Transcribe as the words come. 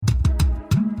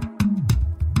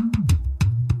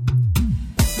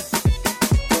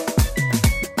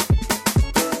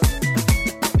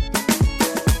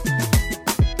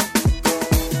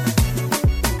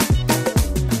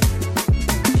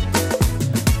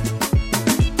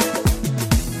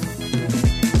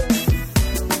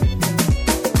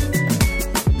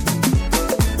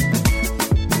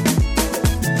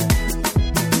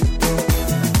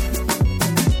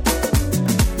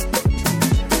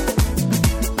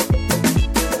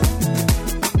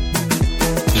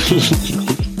What's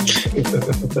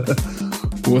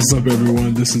up,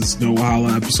 everyone? This is No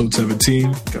Wahala, episode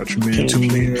 17. Got your man Tune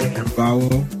here and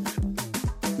Follow.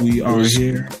 We are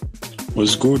here.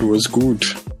 Was good. How was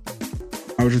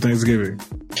your Thanksgiving?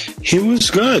 It was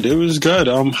good.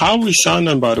 How are we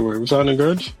sounding, by the way? We sounding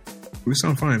good? We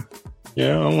sound fine.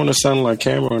 Yeah, I don't want to sound like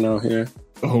Cameron out here.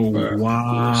 Oh,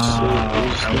 wow.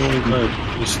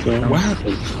 It was really good.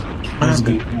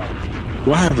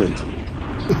 What happened?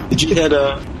 Did you hear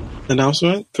the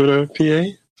announcement through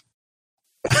the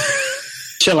PA?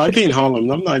 Chill, I be in Harlem.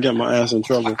 I'm not getting my ass in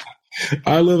trouble.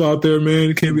 I live out there,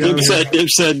 man. It can't be out here.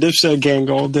 Dipset gang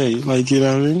all day. Like, you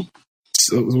know what I mean?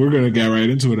 So we're going to get right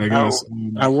into it, I guess.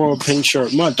 I wore a pink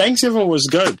shirt. Man, Thanksgiving was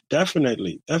good.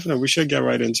 Definitely. We should get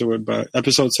right into it. But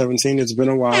episode 17, it's been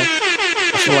a while.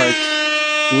 I feel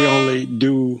like we only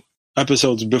do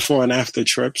episodes before and after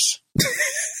trips.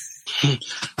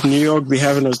 New York be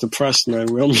having us depressed, man.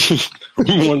 We don't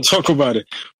want to talk about it.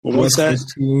 But once that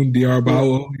DR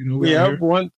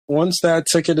Bawo, once that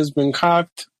ticket has been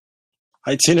cocked,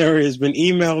 itinerary has been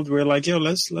emailed, we're like, yo,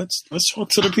 let's talk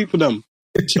to the people them.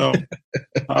 So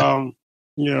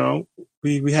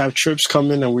we have trips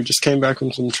coming, and we just came back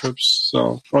from some trips.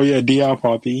 So DR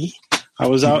Poppy. I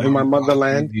was out in my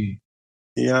motherland.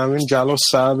 Yeah, I'm in Jalo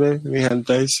Sabe, mi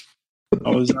gentes. I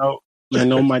was out. I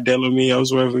know my De Los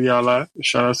Mios, wherever y'all at.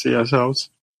 Shout out to yourselves.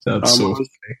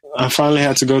 I finally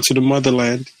had to go to the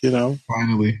motherland,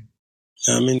 Finally.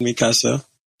 I'm in Mikasa.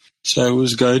 So it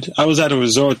was good. I was at a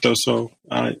resort, though, so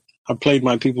I played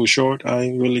my people short. I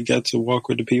didn't really get to walk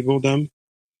with the people, them.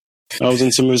 I was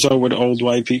in some resort with old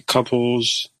white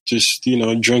couples, just,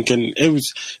 drinking.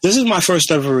 This is my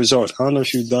first ever resort. I don't know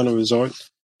if you've done a resort.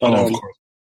 But, of course.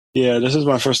 Yeah, this is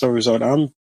my first ever resort.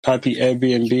 I'm Pappy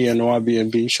Airbnb and No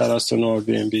Airbnb. Shout outs to No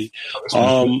Airbnb.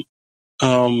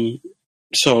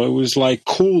 So it was like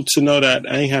cool to know that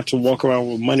I didn't have to walk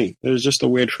around with money. It was just a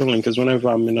weird feeling because whenever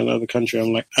I'm in another country,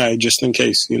 I'm like, all right, just in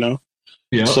case,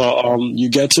 Yeah. So you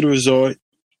get to the resort,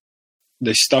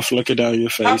 they stuff liquor down your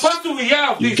face.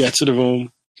 You get to the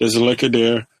room, there's a liquor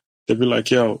there. They'll be like,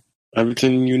 yo,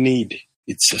 everything you need,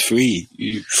 it's free.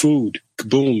 Food,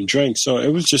 boom, drink. So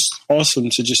it was just awesome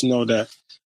to just know that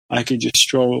I could just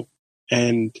stroll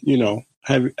and,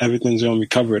 everything's going to be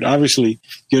covered. Obviously,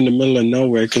 you're in the middle of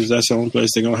nowhere because that's the only place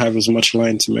they're going to have as much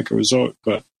land to make a resort.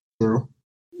 But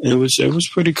it was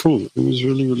pretty cool. It was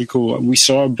really, really cool. We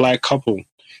saw a black couple,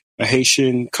 a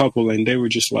Haitian couple, and they were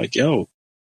just like, yo,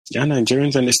 y'all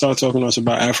Nigerians? And they started talking to us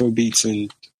about Afro beats.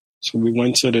 And so we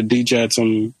went to the DJ at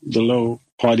the little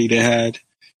party they had.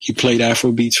 He played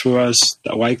Afro beats for us.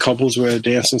 The white couples were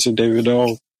dancing to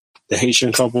Davido. The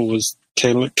Haitian couple was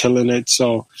killing it.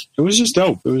 So it was just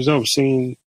dope. It was dope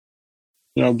seeing,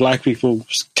 black people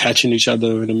catching each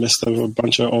other in the midst of a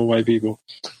bunch of old white people.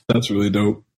 That's really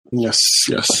dope. Yes.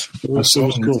 It was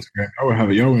cool. I would have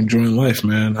it. Y'all were enjoying life,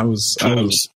 man. I was.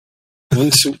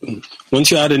 Once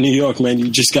you're out of New York, man, you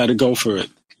just got to go for it.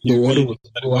 The water was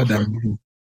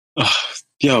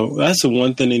yo, that's the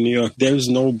one thing in New York. There's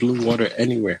no blue water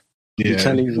anywhere. Yeah,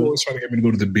 people always trying to get me to go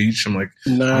to the beach. I'm like,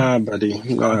 nah, buddy.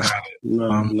 No. You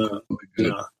know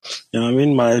what I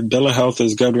mean? My bill of health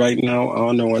is good right now. I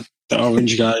don't know what the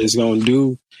orange guy is going to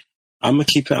do. I'm going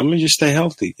to just stay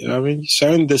healthy. You know what I mean?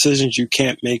 Certain decisions you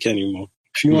can't make anymore.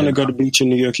 If you want to go to the beach in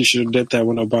New York, you should have did that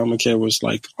when Obamacare was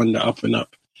like on the up and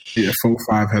up. Yeah,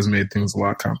 4-5 has made things a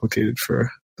lot complicated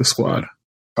for the squad.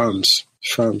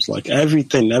 Firms, like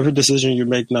everything, every decision you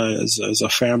make now is a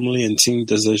family and team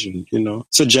decision,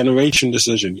 It's a generation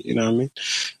decision, you know what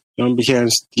I mean?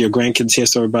 Because your grandkids hear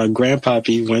story about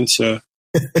Grandpappy went to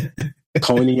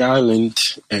Coney Island,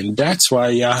 and that's why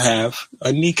y'all have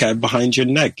a kneecap behind your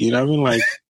neck, you know what I mean? Like,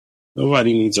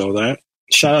 nobody needs all that.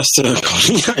 Shout out to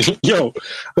Coney Island. Yo,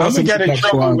 I'm going to get in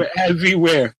trouble with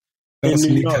everywhere in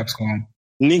New York.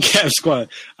 Kneecap Squad.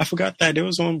 I forgot that. There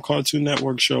was one Cartoon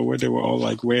Network show where they were all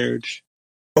like weird.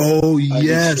 Oh,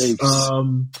 yes.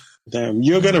 Damn,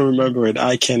 you're going to remember it.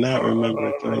 I cannot remember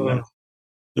it right now.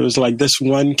 It was like this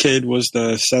one kid was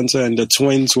the center, and the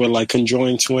twins were like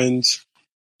conjoined twins.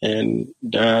 And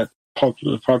that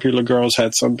popular girls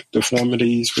had some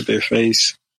deformities with their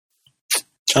face.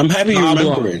 I'm happy you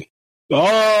remember it.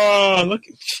 Oh, look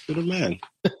at the man.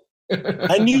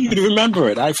 I knew you'd remember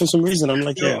it. For some reason, I'm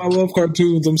like, yeah. I love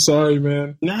cartoons. I'm sorry,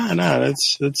 man. Nah,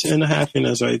 that's inner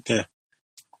happiness right there.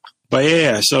 But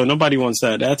yeah, so nobody wants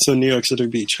that. That's a New York City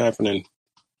beach happening.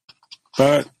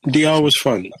 But DR was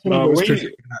fun. That's what I always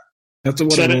pictured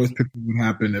would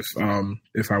happen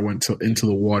if I went into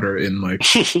the water in like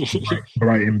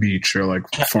Brighton Beach or like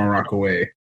Far Rockaway.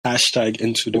 Hashtag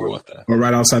into the water. Or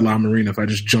right outside La Marina if I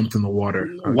just jumped in the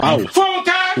water. Wow.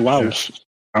 Yeah.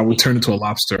 I would turn into a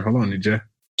lobster. Hold on, DJ.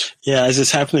 Yeah, as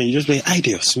it's happening, you just be, ay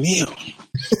Dios mío.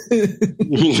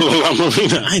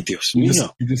 Ay Dios mío.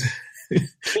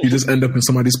 You just end up in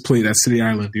somebody's plate at City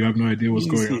Island. You have no idea what's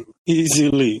going on.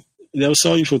 Easily. They'll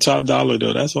sell you for top dollar,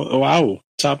 though. That's all. Wow.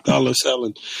 Top dollar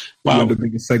selling. Wow. You have the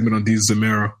biggest segment on these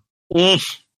Zamero.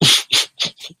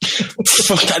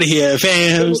 Fuck out of here,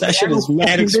 fam. That shit is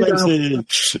mad expensive.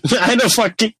 I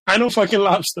know fucking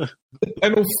lobster. I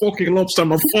know fucking lobster.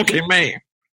 I'm a fucking man.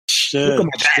 Shit. Look at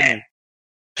my dad.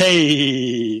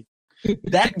 Hey.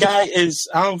 That guy is,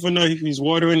 I don't even know if he's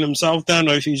watering himself down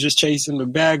or if he's just chasing the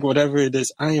bag, whatever it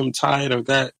is. I am tired of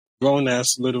that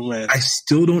grown-ass little man. I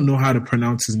still don't know how to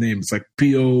pronounce his name. It's like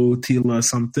Pio Tila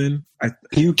something.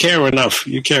 You care enough.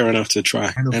 You care enough to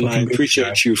try. And I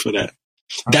appreciate you for that.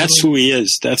 That's who he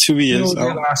is. That's who he is.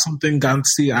 Something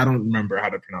Gansi. I don't remember how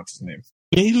to pronounce his name.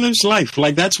 He lives life.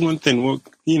 Like, that's one thing. Well,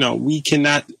 we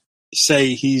cannot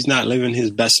say he's not living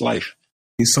his best life.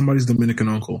 He's somebody's Dominican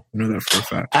uncle. You know that for a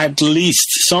fact. At least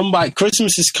somebody.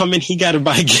 Christmas is coming. He got to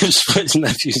buy gifts for his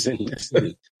nephews and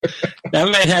nieces. That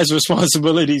man has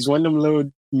responsibilities. When them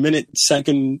little the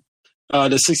 60-second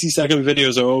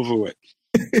videos are over with.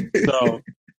 So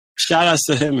shout outs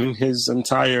to him and his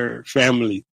entire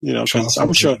family. Because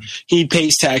I'm sure he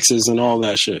pays taxes and all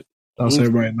that shit. That's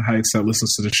everybody in the Heights that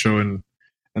listens to the show and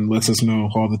lets us know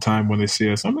all the time when they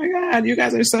see us. Oh my God, you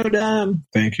guys are so dumb.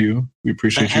 Thank you. We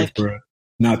appreciate you for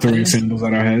not throwing sandals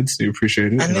at our heads. We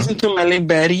appreciate it. I listen to Mali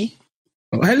Berry.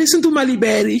 Oh, I listen to Mali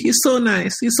Berry. He's so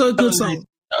nice. He's so good song.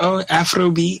 Oh,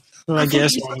 Afrobeat. I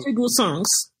guess. Such good songs.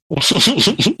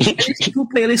 People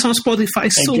playlist on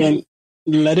Spotify. Again,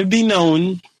 let it be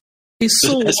known. He's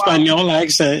so Espanol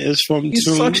accent is from. He's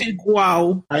such a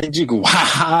wow.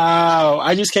 Wow!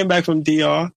 I just came back from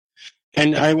DR,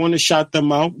 and I want to shout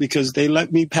them out because they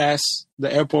let me pass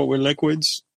the airport with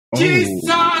liquids. Jesus,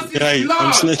 I'm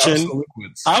snitching.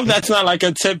 That's not like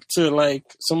a tip to like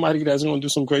somebody that's going to do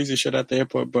some crazy shit at the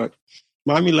airport, but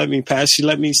mommy let me pass. She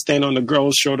let me stand on the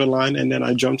girls' shoulder line, and then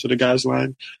I jumped to the guys'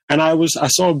 line. And I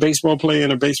saw a baseball player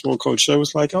and a baseball coach. So it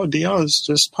was like, oh, DR is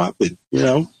just popping,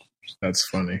 That's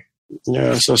funny.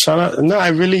 Yeah, so shout out. No, I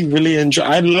really, really enjoy.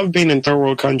 I love being in third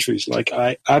world countries. Like,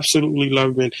 I absolutely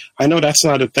love being. I know that's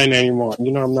not a thing anymore.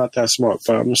 I'm not that smart,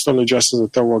 but I'm still addressed as a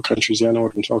third world countries. Yeah, I know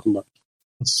what I'm talking about.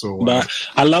 But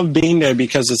I love being there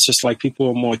because it's just like people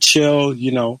are more chill.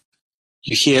 You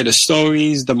hear the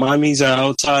stories. The mommies are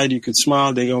outside. You could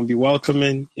smile. They're gonna be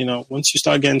welcoming. Once you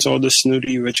start getting to all the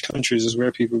snooty rich countries, is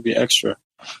where people be extra.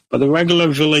 But the regular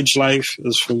village life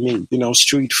is for me.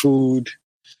 Street food.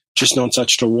 Just don't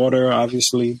touch the water,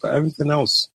 obviously, but everything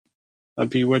else, I'd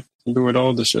be with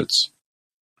all the shits.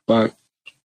 But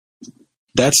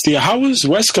that's how was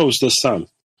West Coast this time?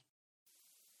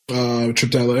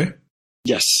 Trip to LA?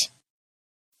 Yes.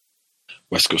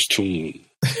 West Coast tune.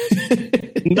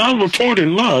 Now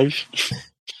reporting live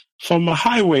from a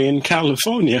highway in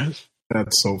California.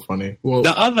 That's so funny. Well,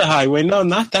 the other highway, no,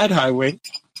 not that highway.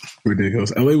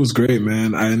 Ridiculous. LA was great,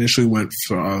 man. I initially went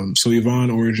for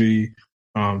Yvonne Orji.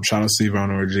 Shout out to Yvonne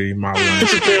Orji, my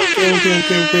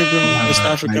West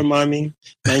African mommy,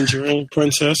 Nigerian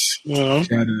princess. She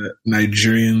had a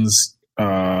Nigerians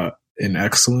in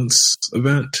Excellence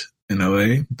event in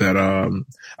LA that I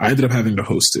ended up having to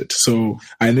host it. So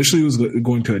I initially was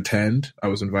going to attend. I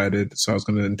was invited, so I was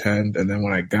going to attend. And then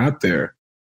when I got there,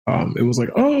 it was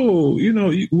like, oh,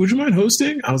 would you mind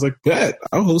hosting? I was like, bet,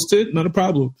 I'll host it, not a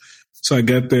problem. So I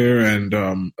get there, and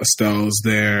Estelle's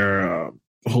there.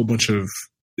 A whole bunch of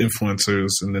influencers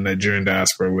in the Nigerian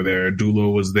diaspora were there.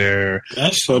 Dulo was there.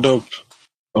 That's so dope.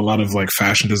 A lot of like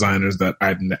fashion designers that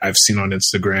I've seen on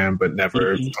Instagram but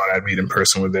never thought I'd meet in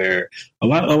person were there. A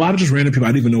lot of just random people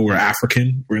I didn't even know were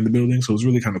African were in the building. So it was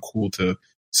really kind of cool to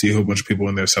see a whole bunch of people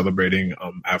in there celebrating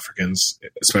Africans,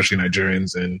 especially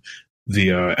Nigerians, and the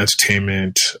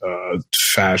entertainment,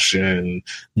 fashion,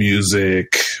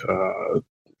 music,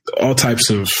 all types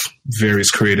of various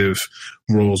creative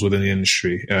roles within the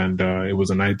industry. And it was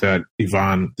a night that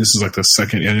Yvonne, this is like the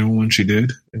second annual one she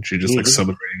did, and she just like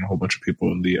celebrating a whole bunch of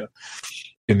people in the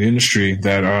industry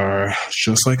that are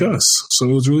just like us. So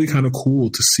it was really kind of cool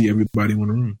to see everybody in one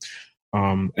room.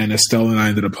 And Estelle and I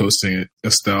ended up posting it.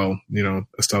 Estelle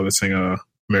that sang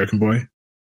American Boy.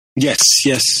 Yes.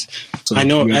 So I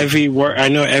know every word. I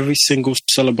know every single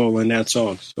syllable in that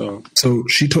song. So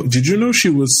she did you know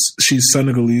she's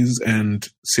Senegalese and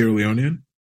Sierra Leonean?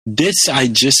 This I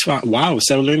just found. Wow,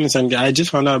 Sierra Leonean. I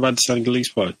just found out about the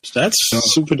Senegalese part. That's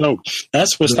super dope.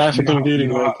 That's West African beauty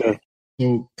right there.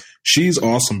 So she's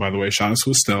awesome, by the way. Shout out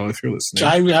to Estelle if you're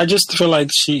listening. I just feel like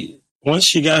once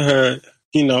she got her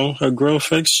her grill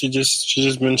fix. She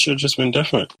just been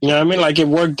different. You know what I mean? Like it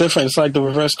worked different. It's like the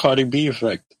reverse Cardi B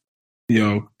effect.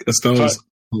 Yo, Estella's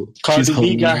Cardi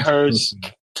B got hers.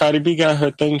 Cardi B got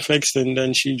her thing fixed, and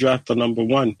then she dropped the number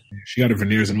one. She got her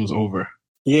veneers, and it was over.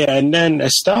 Yeah, and then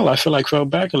Estelle, I feel like fell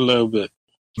back a little bit.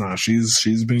 Nah,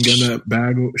 she's been getting that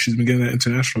bag. She's been getting that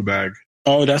international bag.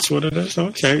 Oh, that's what it is.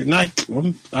 Okay, I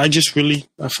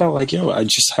felt like I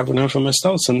just haven't heard from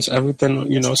Estelle since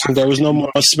everything. Since there was no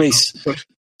more space.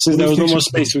 Since there was no more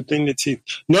space within the team.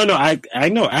 No, I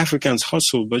know Africans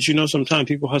hustle, but sometimes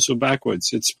people hustle backwards.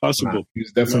 It's possible. Nah,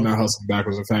 he's definitely not hustling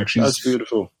backwards. In fact, that's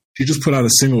beautiful. She just put out a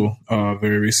single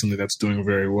very recently that's doing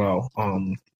very well.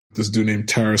 This dude named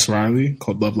Terrace Riley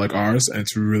called "Love Like Ours," and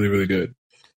it's really, really good.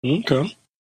 Okay.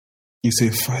 He's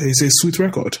a sweet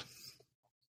record.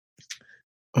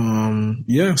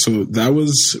 Yeah, so that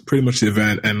was pretty much the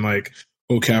event, and like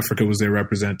OK Africa was there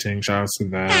representing. Shout out to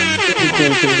them.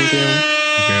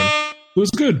 It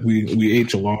was good. We ate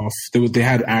jollof. They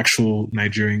had actual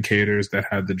Nigerian caterers that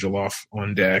had the jollof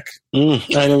on deck. And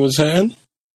it was had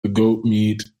the goat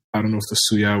meat. I don't know if the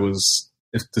suya was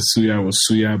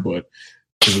suya, but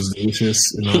it was delicious.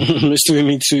 Mystery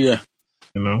meat suya.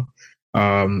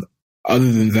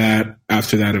 Other than that,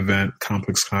 after that event,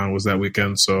 Complex Con was that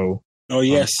weekend. So,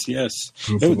 yes.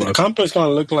 The Complex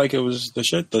Con looked like it was the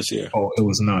shit this year. Oh, it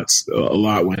was nuts. A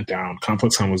lot went down.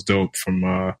 Complex Con was dope.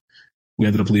 We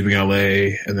ended up leaving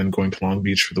LA and then going to Long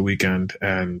Beach for the weekend,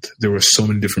 and there were so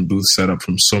many different booths set up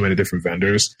from so many different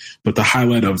vendors. But the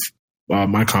highlight of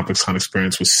my Complex Con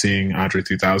experience was seeing Andre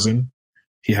 3000.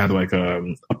 He had like a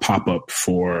pop up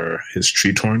for his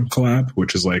Tree Torn collab,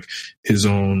 which is like his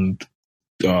own.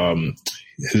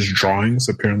 His drawings.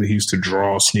 Apparently, he used to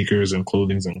draw sneakers and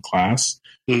clothing in class,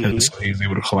 and so he was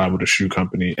able to collab with a shoe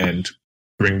company and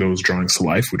bring those drawings to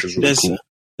life, which is really cool.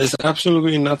 There's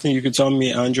absolutely nothing you could tell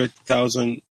me Andre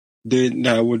 3000 did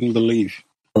that I wouldn't believe.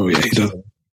 Oh yeah, he does.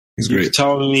 He's great. You're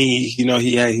telling me,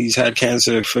 he's had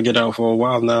cancer figured out for a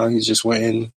while now. He's just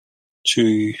waiting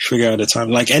to figure out a time.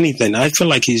 Like anything, I feel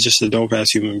like he's just a dope ass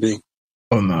human being.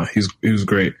 Oh no, he was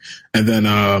great. And then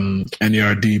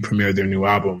NERD premiered their new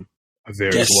album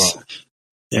there as well.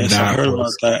 Yes, I heard about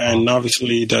that. And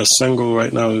obviously the single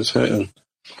right now is hitting.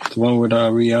 The one with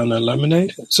Rihanna,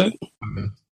 Lemonade, is it?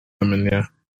 Lemon, yeah.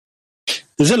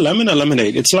 Is it Lemon or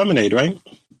Lemonade? It's Lemonade, right?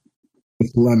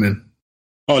 It's Lemon.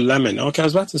 Oh, Lemon. Okay, I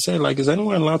was about to say, is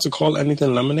anyone allowed to call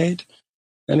anything Lemonade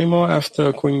anymore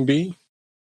after Queen Bee?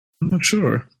 I'm not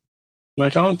sure. I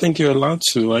don't think you're allowed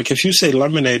to. If you say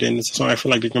Lemonade and it's a song, I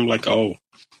feel like you're like, oh,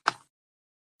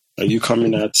 are you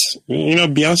coming at?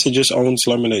 Beyonce just owns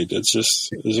Lemonade. It's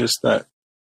just that.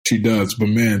 She does, but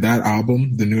man, that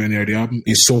album, the new NERD album,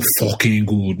 is so fucking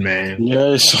good, man.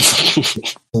 Yeah, it's so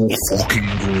fucking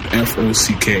good.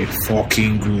 FOCK,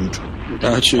 fucking good.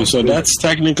 Got you. So that's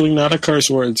technically not a curse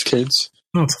word, kids.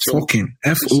 No, it's fucking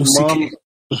FOCK.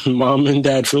 Mom and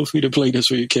dad, feel free to play this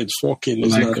for your kids. Fucking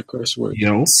is not a curse word.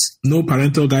 Yes. No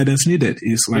parental guidance needed.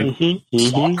 It's like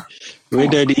fuck.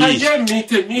 Rated E. That's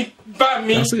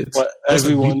it. For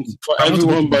everyone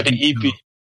but the EP.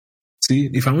 See,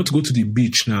 if I want to go to the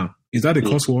beach now, is that a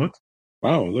curse word?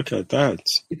 Wow, look at that.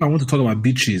 If I want to talk about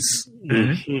beaches,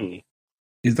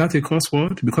 is that a curse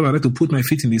word? Because I like to put my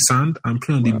feet in the sand and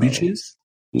play on the beaches?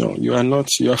 No, you are not.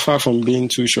 You are far from being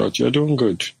too short. You're doing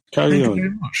good. Carry on. Thank you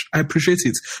very much. I appreciate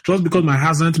it. Just because my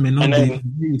husband may not be...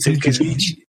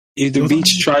 If the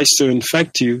beach tries to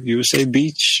infect you, you say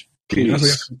beach,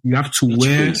 please. You have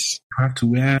to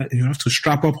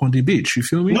strap up on the beach. You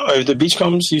feel me? No, if the beach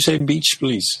comes, you say beach,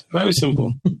 please. Very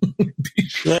simple.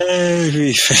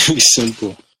 Very, very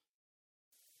simple.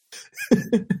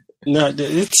 No,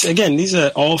 it's again. These are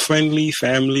all friendly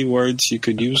family words. You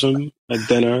could use them at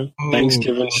dinner,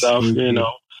 Thanksgiving stuff.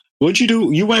 What'd you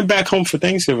do? You went back home for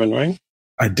Thanksgiving, right?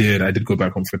 I did go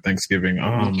back home for Thanksgiving.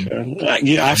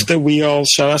 Okay. After we all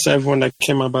shout out to everyone that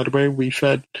came out. By the way, we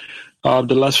fed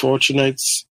the less fortunate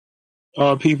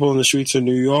people in the streets of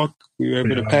New York. We were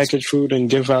able to package food and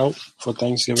give out for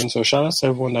Thanksgiving. So shout out to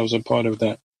everyone that was a part of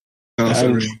that.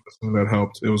 That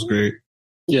helped. It was great.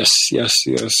 Yes.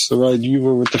 So you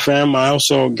were with the fam. I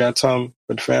also got time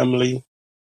with family.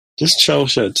 Just chill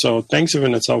shit. So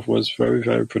Thanksgiving itself was very,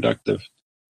 very productive.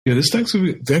 Yeah, this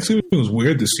Thanksgiving was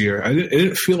weird this year. It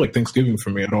didn't feel like Thanksgiving for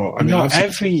me at all. I mean,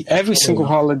 every single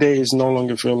holiday is no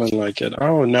longer feeling like it. I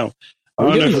don't know. I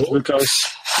don't know if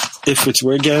it's because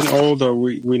we're getting old or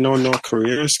we know no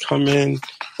careers coming,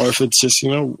 or if it's just,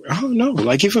 I don't know.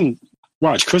 Like even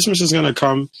watch, Christmas is gonna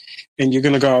come and you're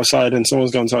gonna go outside and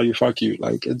someone's gonna tell you fuck you.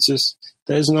 Like it's just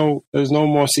there's no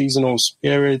more seasonal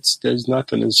spirits, there's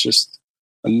nothing. It's just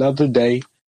another day.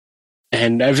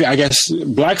 And I guess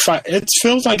Black Friday, it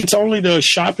feels like it's only the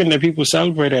shopping that people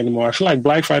celebrate anymore. I feel like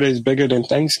Black Friday is bigger than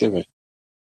Thanksgiving.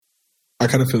 I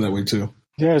kind of feel that way too.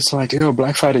 Yeah, it's like,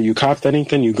 Black Friday, you copped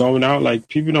anything, you going out, like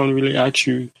people don't really ask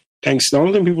you thanks. The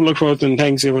only thing people look forward to in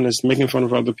Thanksgiving is making fun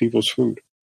of other people's food.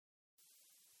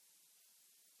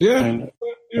 Yeah. And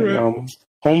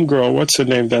homegirl, what's her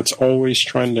name? That's always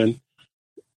trending.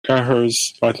 Got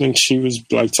hers. I think she was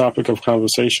like topic of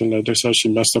conversation that they said she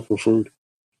messed up her food.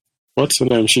 What's her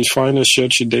name? She's fine as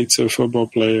shit. She dates a football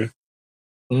player.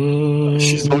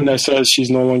 She's the one that says she's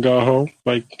no longer a hoe.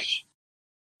 Like,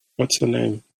 what's her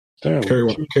name? Damn. Kerry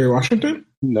Washington?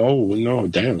 No,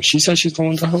 damn. She said she's no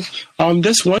longer a hoe.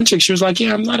 This one chick, she was like,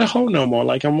 yeah, I'm not a hoe no more.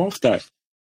 Like, I'm off that.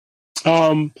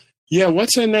 Yeah,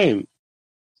 what's her name?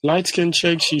 Light-skinned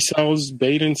chick. She sells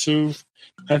bathing suits.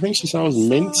 I think she sells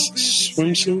mint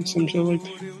swimsuits, some shit like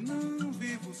that.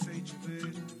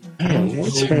 Damn,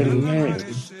 what's her name?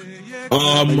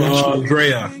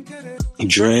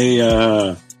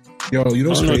 Drea. Yo, you know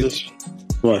what's crazy?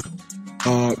 What?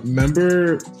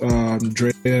 Remember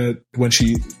Drea when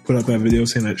she put up that video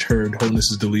saying that her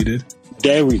wholeness is deleted?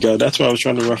 There we go. That's what I was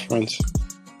trying to reference.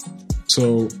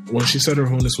 So when she said her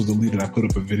wholeness was deleted, I put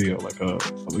up a video, like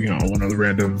one of the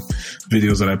random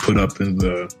videos that I put up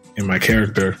in my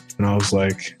character, and I was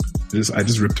like, I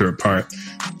just ripped her apart.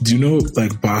 Do you know,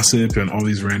 like, Gossip and all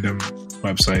these random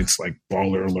websites like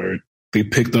Baller Alert? They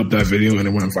picked up that video and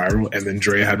it went viral, and then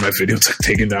Drea had my video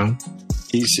taken down.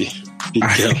 Easy.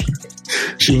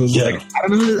 She was like, I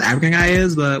don't know who this African guy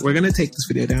is, but we're gonna take this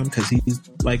video down because he's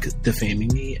like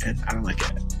defaming me, and I don't like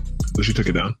it. So she took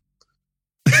it down.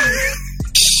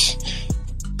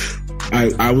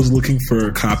 I was looking for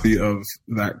a copy of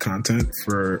that content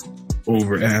for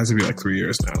it has to be like 3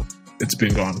 years now. It's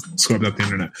been gone, scrubbed out the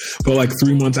internet. But like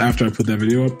 3 months after I put that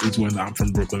video up is when the I'm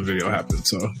from Brooklyn video happened.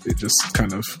 So it just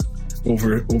kind of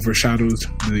overshadowed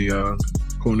the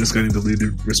wholeness getting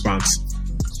deleted response.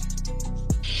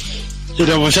 You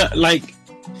know, it was that bad.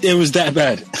 It was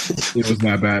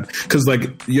that bad. Because,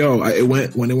 like,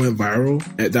 when it went viral,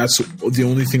 that's the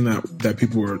only thing that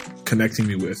people were connecting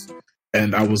me with.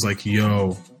 And I was like,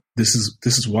 yo, this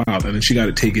is wild. And then she got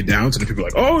to take it down. So then people were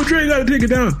like, oh, Dre, you got to take it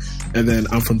down. And then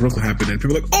I'm from Brooklyn happened. And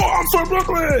people were like, oh, I'm from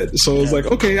Brooklyn. So I was like,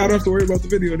 okay, I don't have to worry about the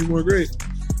video anymore. Great.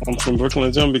 I'm from Brooklyn.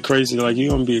 It's going to be crazy. Like, you're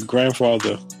going to be a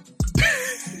grandfather.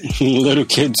 Little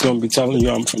kids going to be telling you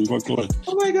I'm from Brooklyn.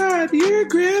 Oh, my God. Your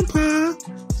grandpa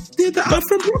did the I'm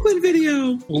from Brooklyn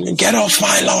video. Get off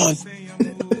my lawn.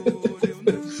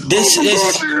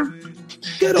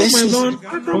 Get off my lawn.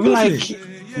 I'm like,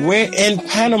 we're in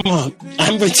Panama.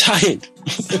 I'm retired.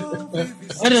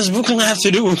 What does Brooklyn have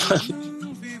to do with that?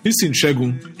 You've seen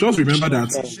Shegun. Just remember that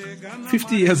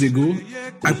 50 years ago,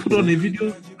 I put on a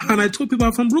video and I told people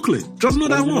I'm from Brooklyn. Just know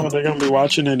that one. They're going to be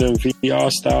watching it in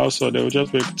VR style, so they'll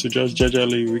just be able to just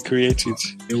gingerly recreate it.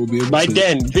 They will be able By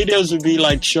then, videos will be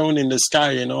like shown in the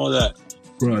sky and all that.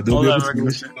 Bro, they'll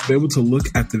be able to look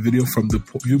at the video from the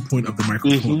viewpoint of the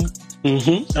microphone.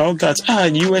 Oh, that's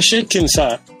you were shaking,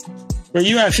 sir. Were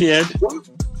you afraid?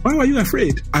 Why were you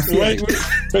afraid?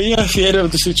 Were you afraid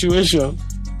of the situation?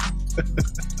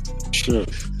 Sure.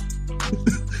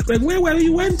 Like, where were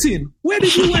you went in? Where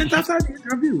did you went after the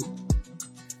interview?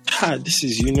 This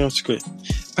is Union Square.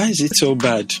 Why is it so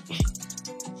bad?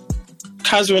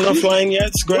 Cars were not flying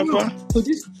yet, Grandpa? So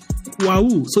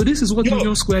this is what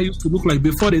Union Square used to look like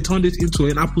before they turned it into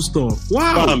an Apple store.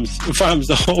 Wow. Farms,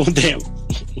 the whole damn.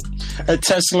 A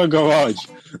Tesla garage.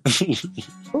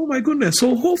 Oh my goodness.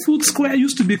 So Whole Foods Square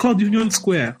used to be called Union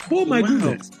Square. Oh my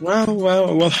goodness.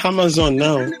 Well, Amazon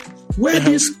now. Where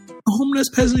this homeless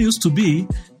person used to be,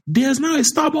 there's now a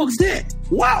Starbucks there.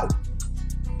 Wow.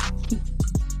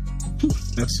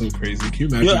 That's so crazy. Can you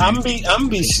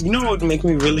imagine? You know what would make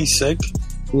me really sick?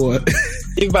 What?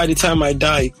 If by the time I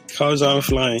die, cars aren't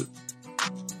flying.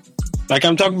 Like,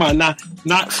 I'm talking about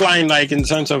not flying like in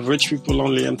terms of rich people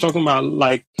only. I'm talking about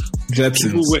like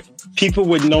Jetsons. People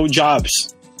with no jobs.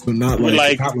 So not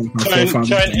like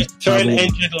turn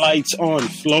engine lights on,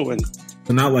 floating.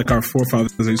 So not like our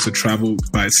forefathers that used to travel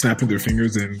by snapping their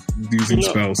fingers and using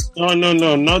spells. No,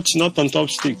 not on top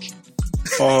stick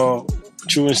or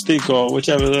chewing stick or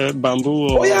whichever,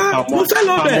 bamboo or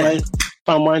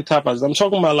palm wine tappers. I'm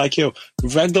talking about like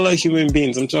regular human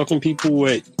beings. I'm talking people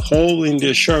with hole in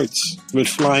their shirts, with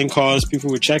flying cars,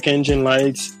 people with check engine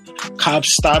lights,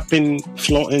 cops stopping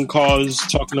floating cars,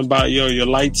 talking about your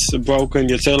lights are broken,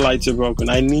 your tail lights are broken.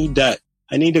 I need that.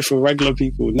 I need it for regular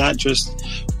people, not just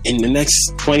in the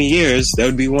next 20 years. There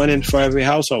would be one in for every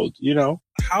household. You know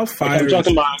how fire? I'm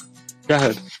talking about. Go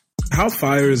ahead. How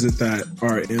fire is it that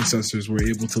our ancestors were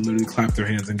able to literally clap their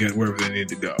hands and get wherever they need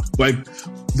to go? Like,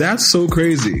 that's so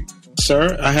crazy.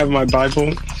 Sir, I have my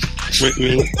Bible with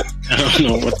me. I don't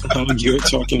know what the hell you're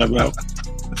talking about.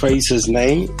 Praise his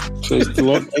name. Praise the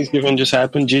Lord. Thanksgiving just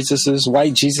happened.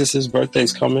 White Jesus' birthday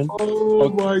is coming. Oh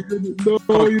my goodness.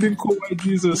 No, you didn't call white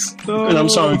Jesus. No. And I'm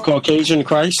sorry, Caucasian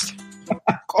Christ.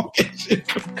 Caucasian.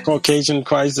 Caucasian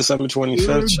Christ, December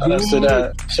 25th. Shout out to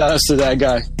that. Shout out to that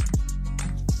guy.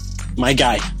 My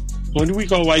guy. What do we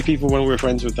call white people when we're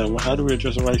friends with them? How do we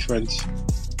address white friends?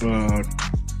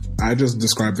 I just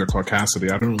describe their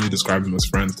caucasity. I don't really describe them as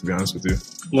friends, to be honest with you.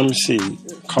 Let me see.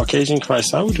 Caucasian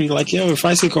Christ. I would be like, yo, if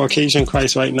I see Caucasian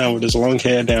Christ right now with his long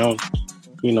hair down,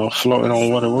 floating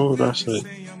on water, what would I say?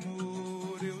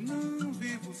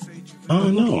 I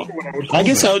don't know. I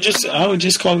guess I would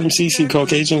just call him CC,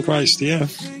 Caucasian Christ, yeah.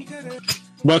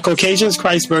 But Caucasian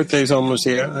Christ's birthday is almost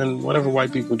here, and whatever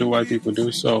white people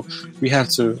do. So we have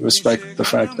to respect the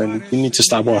fact that you need to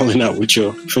stop walling out with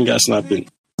your finger snapping.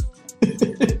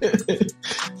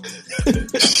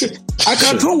 I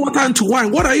can turn water into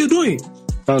wine. What are you doing?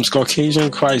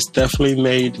 Caucasian Christ definitely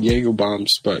made Jaeger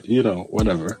bombs, but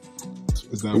whatever.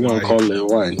 We're gonna call it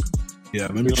wine. Yeah,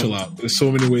 let me chill out. There's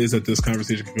so many ways that this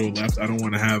conversation can go left. I don't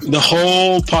want to have the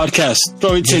whole podcast.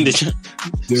 Throw it in the chat.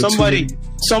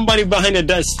 Somebody behind the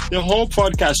desk. The whole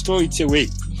podcast. Throw it away.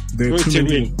 There are too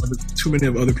many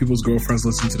of other people's girlfriends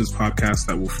listening to this podcast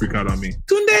that will freak out on me.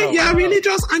 Tunde, you are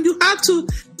religious and you had to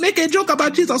make a joke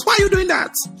about Jesus. Why are you doing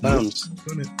that?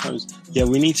 Yeah,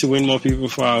 we need to win more people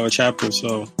for our chapel,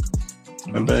 so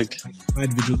I beg.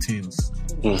 Night vigil teams.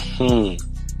 Mm-hmm.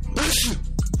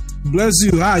 Bless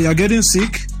you. You're getting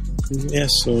sick? Yes,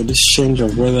 so this change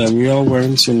of weather, we all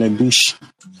wearing in the bush.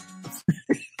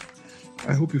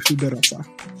 I hope you feel better, sir.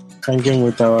 Hanging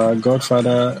with our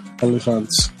godfather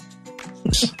elephants.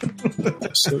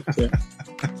 Okay.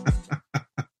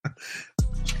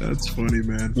 That's funny,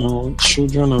 man. No,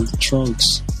 children of the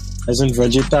trunks. As in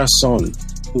Vegeta's son.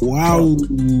 Wow,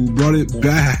 brought it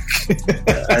back.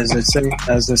 As they say,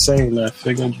 I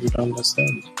figured you'd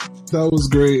understand. That was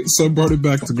great. Son brought it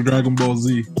back to Dragon Ball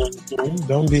Z.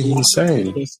 Don't be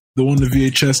insane. The one, the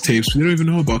VHS tapes. We don't even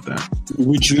know about that.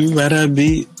 Would you rather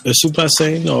be a Super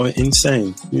Saiyan or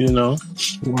insane?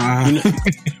 Wow.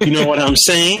 You know what I'm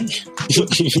saying?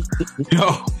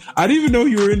 Yo, I didn't even know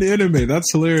you were in the anime. That's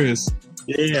hilarious.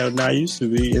 Yeah, I used to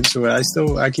be into it.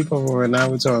 I keep up with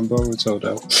Naruto and Boruto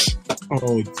though.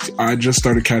 Oh, I just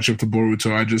started catching up to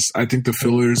Boruto. I think the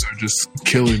fillers are just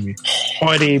killing me.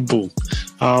 Horrible.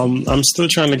 I'm still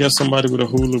trying to get somebody with a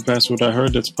Hulu password. I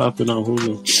heard that's popping on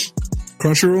Hulu.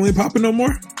 Crunchyroll ain't popping no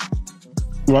more?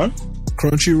 What?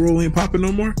 Crunchyroll ain't popping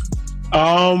no more?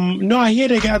 No, I hear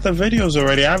they got the videos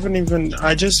already. I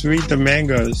just read the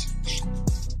mangas.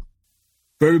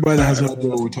 For everybody that has no idea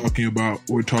what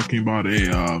we're talking about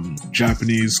a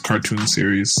Japanese cartoon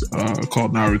series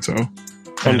called Naruto.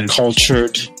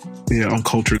 Uncultured.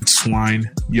 Uncultured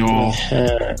swine, y'all.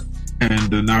 Yeah.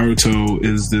 And Naruto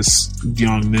is this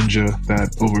young ninja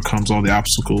that overcomes all the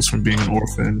obstacles from being an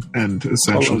orphan and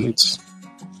essentially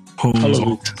hones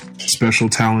all special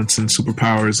talents and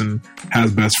superpowers and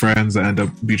has best friends that end up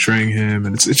betraying him.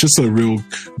 And it's just a real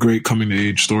great coming of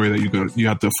age story that you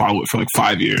have to follow it for like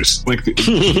 5 years. Like it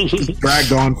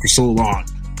dragged on for so long.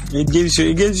 It gives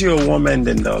you a warm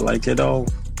ending though. Like it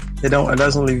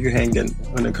doesn't leave you hanging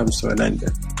when it comes to an ending.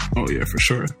 Oh yeah, for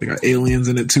sure. They got aliens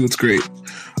in it too. It's great.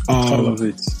 I love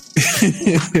it.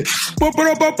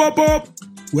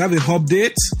 We have a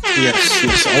update. Yes.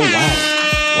 Oh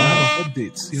wow.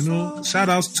 Updates. Shout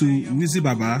outs to Wizzy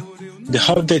Baba. The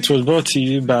update was brought to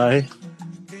you by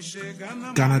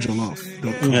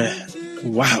GhanaJollof.com. Yeah.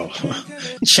 Wow.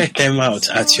 Check them out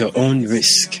at your own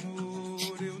risk.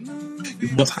 You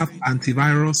must have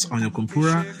antivirus on your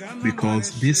computer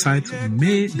because this site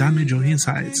may damage your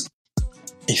insides.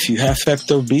 If you have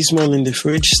Pepto-Bismol in the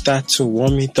fridge, start to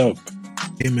warm it up.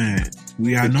 Amen.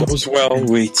 It goes well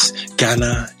with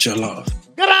Ghana Jollof.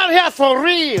 Get out here for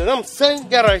real. I'm saying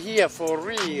get out here for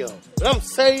real. I'm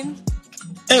saying.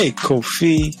 Hey,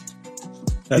 Kofi.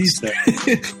 That's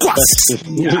it.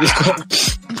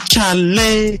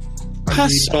 Chale.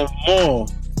 Have some more.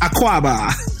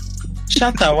 Aquaba.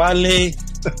 Shatawale.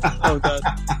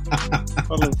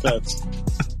 All of that.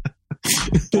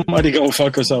 Somebody gonna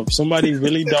fuck us up. Somebody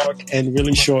really dark and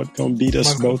really short gonna beat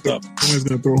us both up. Somebody's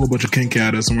gonna throw a whole bunch of kink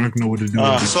at us and we're not gonna know what to do.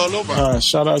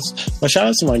 Shout outs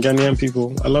to my Ghanaian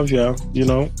people. I love y'all.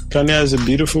 Ghana is a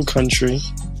beautiful country.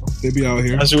 They be out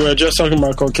here. As we were just talking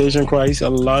about Caucasian crisis, a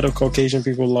lot of Caucasian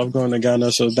people love going to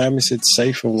Ghana, so that means it's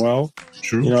safe and well.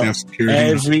 True. You know,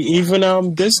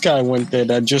 even this guy went there.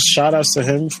 That just shout outs to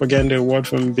him for getting the award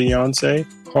from Beyonce,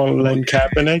 Colin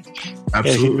Kaepernick.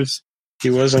 Absolutely. Yeah, he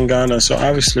was in Ghana, so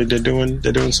obviously they're doing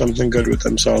something good with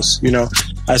themselves. You know,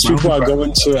 as people are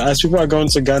going to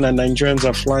Ghana, Nigerians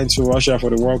are flying to Russia for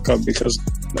the World Cup because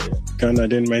Ghana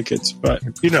didn't make it. But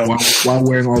you know, while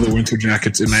wearing all the winter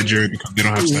jackets in Nigeria because they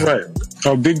don't have to. Right.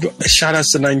 So big shout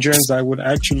outs to Nigerians that would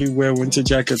actually wear winter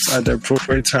jackets at the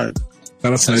appropriate time.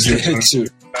 Shout outs to Nigerians.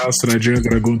 Shout outs to Nigerians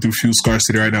that are going through fuel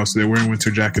scarcity right now, so they're wearing winter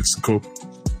jackets to cope.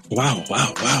 Wow.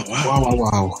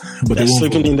 But they're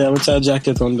sleeping in their winter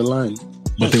jacket on the line.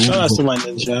 But they shout out to my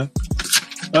ninja.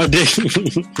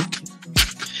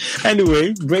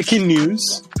 Anyway, breaking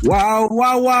news.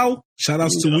 Wow. Shout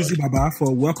out to Wizzy Baba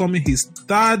for welcoming his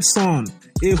third son.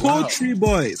 A whole 3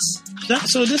 boys.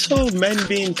 So this whole men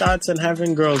being thoughts and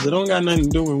having girls, it don't got nothing to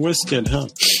do with Wizkid, huh?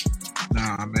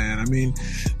 Nah, man. I mean,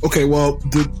 okay, well...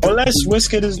 Unless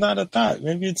Wizkid is not a thought.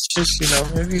 Maybe it's just,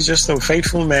 maybe he's just a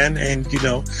faithful man and,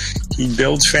 he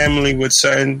builds family with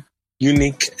certain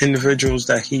unique individuals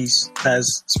that he has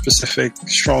specific,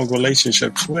 strong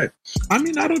relationships with. I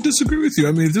mean, I don't disagree with you.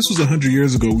 I mean, if this was 100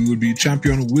 years ago, we would be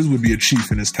champion. Wiz would be a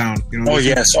chief in his town. Oh,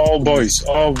 yes. All boys.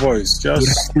 Just would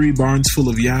have 3 barns full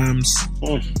of yams,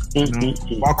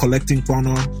 while collecting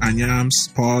pono and yams,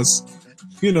 paws.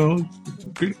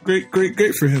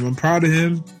 Great for him. I'm proud of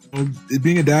him.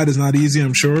 Being a dad is not easy,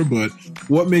 I'm sure, but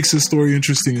what makes his story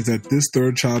interesting is that this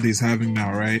third child he's having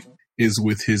now, right, is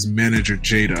with his manager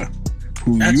Jada,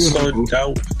 who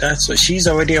she's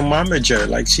already a momager.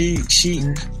 Like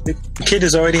the kid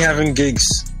is already having gigs.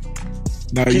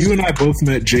 Now you and I both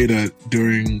met Jada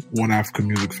during One Africa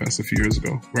Music Fest a few years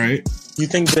ago, right? You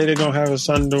think Jada gonna have a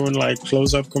son doing like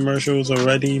close-up commercials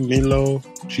already? Milo?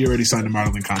 She already signed a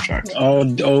modeling contract. Oh,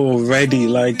 already.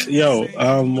 Like,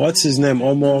 what's his name?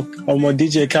 Omo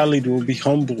DJ Khaled will be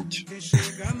humbled.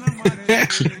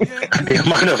 The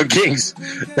amount of gigs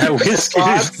that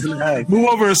Wizkid is like. Move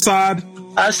over, Assad.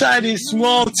 Assad is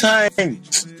small time.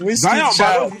 Zion,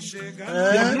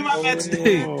 I've never met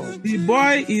the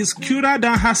boy is cuter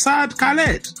than Assad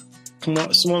Khaled.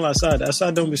 Small Assad.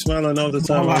 Assad don't be smiling all the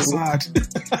time. Assad.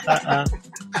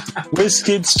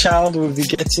 Wizkid's child will be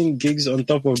getting gigs on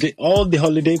top of all the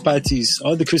holiday parties,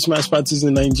 all the Christmas parties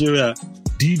in Nigeria.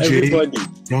 DJ everybody,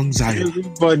 Young Zion.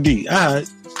 Everybody.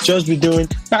 Just be doing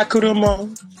Bakurumo.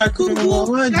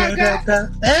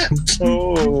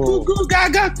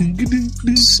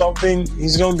 Subbing.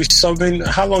 He's gonna be subbing.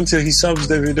 How long till he subs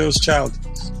Davido's child?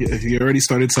 Yeah, he already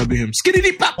started subbing him.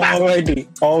 Skiddy papa. Already.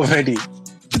 Wow.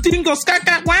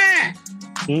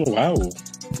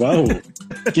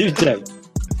 Give them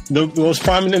the most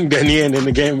prominent Ghanaian in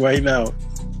the game right now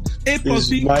is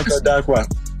Michael Dakwa.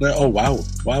 Oh wow!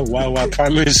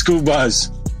 Primary school buzz.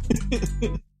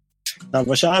 Now,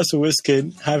 but shout out to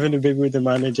Wizkid having a baby with the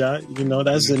manager.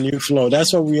 That's the new flow.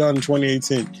 That's what we are in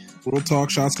 2018. Real talk.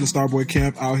 Shouts to the Starboy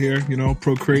Camp out here.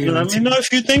 Procreating.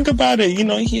 If you think about it,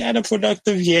 he had a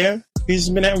productive year. He's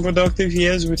been having productive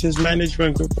years with his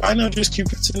management group. Why not just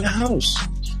keep it in the house?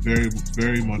 Very,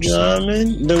 very much. You know what I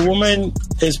mean? The woman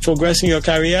is progressing your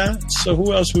career. So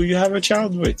who else will you have a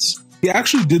child with? He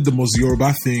actually did the most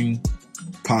Yoruba thing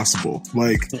possible.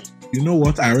 Like, you know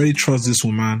what? I already trust this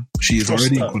woman. She is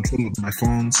already in control of my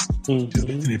phones. She's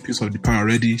getting a piece of the pie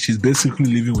already. She's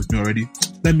basically living with me already.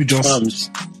 Let me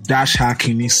just dash her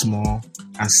kidney small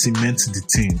and cement the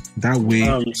thing. That way.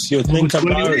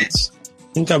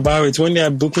 Think about it. When they are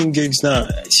booking gigs now,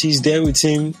 she's there with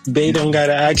him. They don't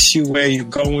gotta ask you where you're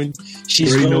going.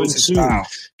 She's going too.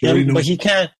 But he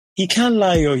can't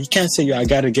lie, or he can't say, I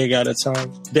got a gig out of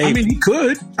town. He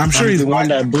could. I'm sure he's the one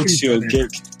that books you a gig.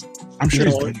 I'm sure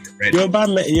he's ready.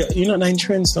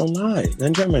 Nigerians don't lie.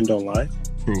 Nigerian men don't lie.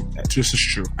 True. This is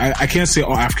true. I can't say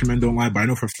all African men don't lie, but I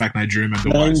know for a fact Nigerian men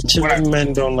don't lie. Nigerian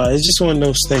men don't lie. It's just one of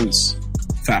those things.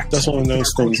 Fact. That's one of those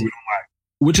things. We don't lie.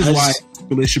 Which is why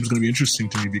the relationship is going to be interesting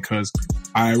to me, because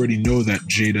I already know that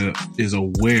Jada is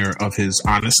aware of his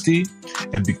honesty,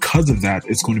 and because of that,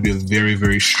 it's going to be a very,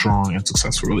 very strong and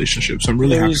successful relationship. So I'm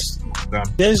really happy with them.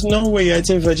 There's no way you're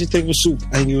eating vegetable soup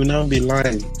and you will now be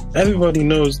lying. Everybody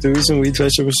knows the reason we eat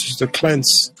vegetables is to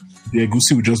cleanse. The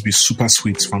egusi will just be super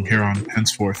sweet from here on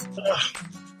henceforth.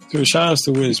 So shout out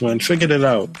to Wiz, man. Figured it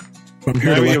out. From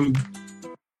here to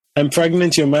I'm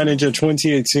pregnant your manager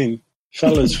 2018.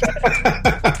 Fellas.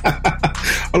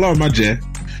 Hello, my J.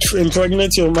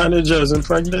 Impregnate your managers,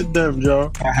 impregnate them,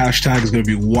 Joe. That hashtag is going to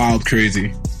be wild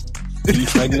crazy.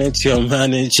 Impregnate your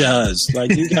managers.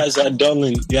 Like, you guys are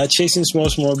dulling. You are chasing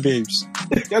small babes.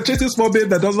 You're chasing small babe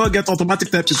that does not get automatic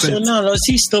 10%. So now, does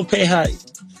he still pay high?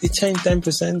 They change 10%,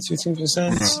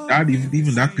 15%. That,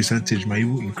 even that percentage might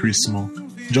even increase small.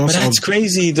 But that's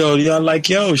crazy, though. You're like,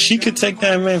 yo, she could take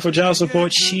that man for child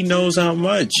support. She knows how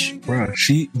much. Bruh,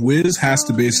 Wiz has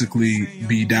to basically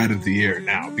be dad of the year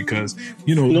now because,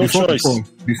 you know, before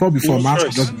Master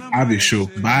doesn't have a show.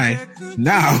 Bye.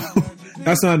 Now,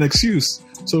 that's not an excuse.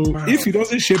 So if he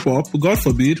doesn't shape up, God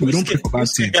forbid, we don't pick a bad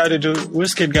team.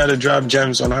 Wizkid got to drop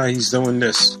gems on how he's doing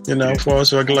this, you know, for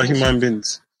us regular human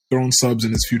beings. Throwing subs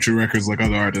in his future records like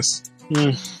other artists.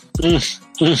 Take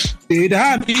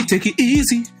it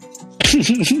easy.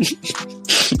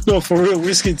 No, for real,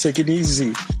 Wizkid, take it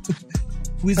easy.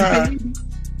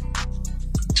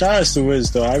 Shout out to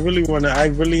Wiz, though. I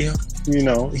really, you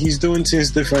know, he's doing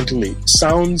things differently.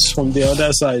 Sounds from the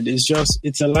other side.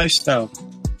 It's a lifestyle.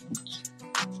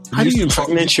 How do you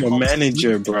impregnate your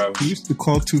manager, bro? He used to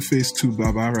call Two-Face 2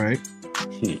 Baba, right?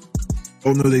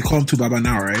 Oh, no, they call him 2 Baba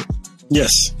now, right?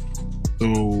 Yes. So,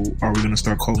 are we going to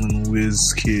start calling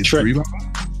Wizkid 3 Baba?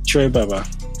 Trey Baba.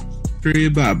 3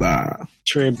 Baba.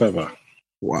 Trey Baba.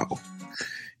 Wow.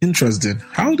 Interesting.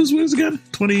 How old is Wiz again?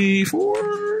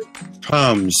 24?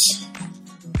 Palms.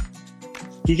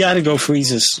 You got to go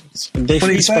freezes. They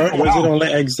freeze first. Wow. They don't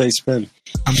let eggs they spin.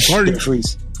 I'm sorry. They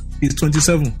freeze. He's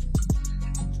 27.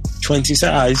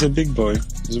 27. He's a big boy.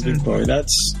 He's a big boy.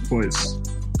 That's boys.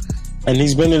 And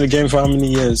he's been in the game for how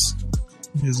many years?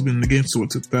 He's been in the game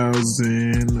since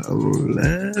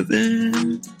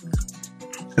 2011.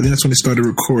 I think that's when he started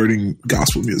recording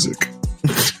gospel music.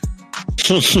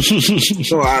 No,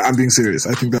 I'm being serious.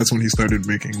 I think that's when he started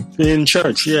making in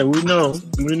church. Yeah, we know.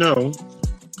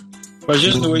 But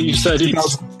just the way you said it,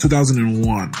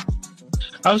 2001.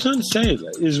 I was going to say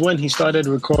is when he started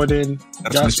recording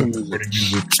gospel music.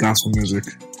 Gospel music.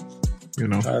 You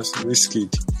know, that's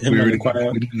Wizkid. We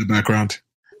did in the background.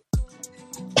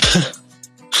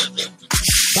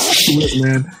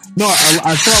 Man, no,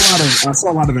 I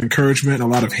saw a lot of encouragement, a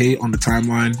lot of hate on the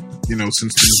timeline. You know,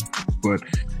 since then, but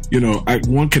you know,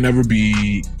 one can never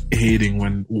be hating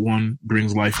when one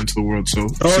brings life into the world. So,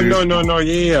 no,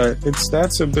 yeah,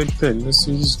 that's a big thing.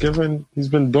 He's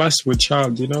been blessed with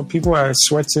child. You know, people are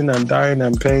sweating and dying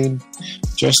and paying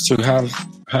just to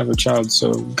have a child.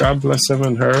 So, God bless him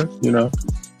and her. You know,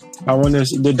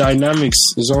 the dynamics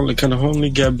can only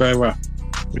get better.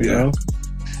 You know,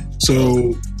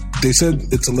 so. They said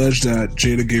it's alleged that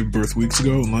Jada gave birth weeks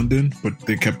ago in London, but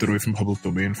they kept it away from public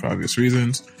domain for obvious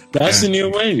reasons. That's the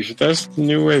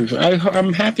new wave.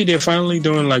 I'm happy they're finally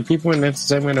doing, like, people in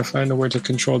entertainment are finding a way to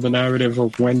control the narrative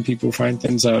of when people find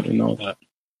things out and all that.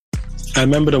 I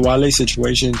remember the Wale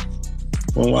situation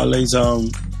when Wale's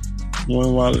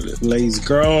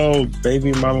girl,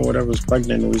 baby mama, whatever, was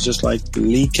pregnant. It was just like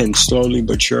leaking slowly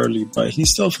but surely, but he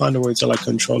still found a way to like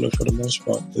control it for the most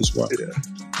part as well. Yeah,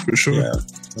 for sure. Yeah,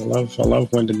 I love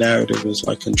when the narrative is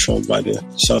like controlled by the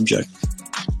subject,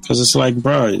 because it's like,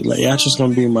 bro, like, you're just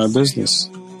gonna be in my business.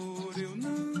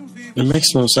 It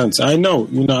makes no sense. I know,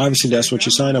 you know, obviously that's what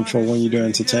you sign up for when you do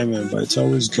entertainment, but it's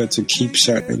always good to keep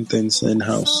certain things in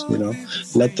house. You know,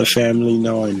 let the family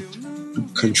know and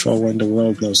control when the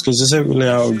world knows, because this isn't really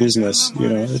our business. You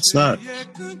know, it's not.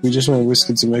 We just want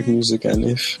Wizkid to make music, and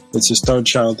if it's his third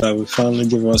child that will finally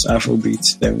give us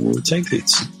Afrobeats, then we'll take it.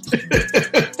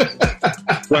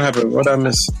 What happened? What I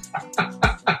miss?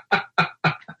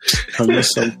 I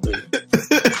missed something.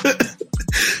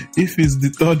 If it's the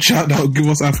third child that will give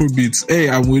us Afrobeats, hey,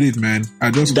 I'm with it, man.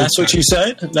 That's what you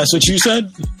said? That's what you said?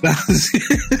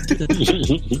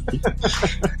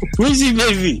 Wheezy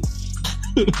baby.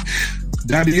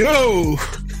 Daddy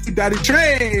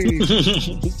Trey.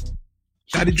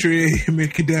 Daddy Trey,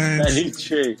 make it dance. Daddy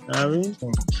Trey. I mean,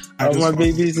 all my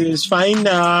babies is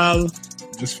final.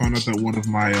 Just found out that one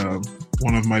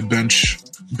of my bench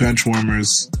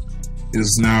warmers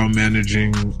is now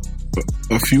managing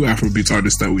a few Afrobeats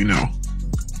artists that we know.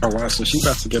 Oh wow! So she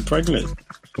about to get pregnant.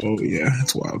 Oh yeah,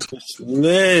 it's wild. It's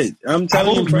lit. I'm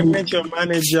telling you, pregnant your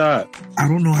manager. I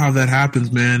don't know how that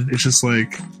happens, man. It's just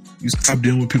like you stop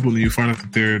dealing with people and you find out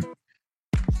that they're.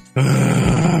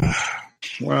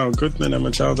 Wow, good man. I'm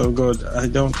a child of God. I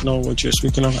don't know what you're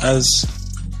speaking of.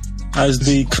 As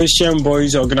the Christian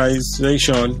Boys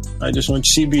organization, I just want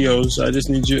CBOs. I just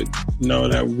need you to know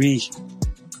that we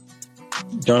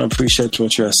don't appreciate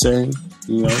what you're saying.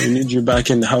 You know, we need you back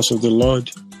in the house of the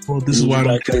Lord. Well, this is why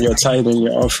back in your tithe and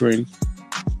your offering.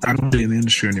 I don't be in the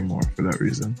industry anymore for that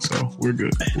reason, so we're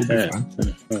good. We'll be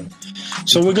fine.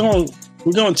 So we're going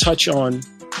to touch on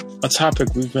a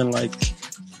topic we've been like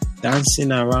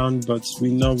dancing around, but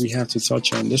we know we have to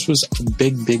touch on. This was a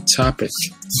big, big topic.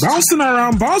 Bouncing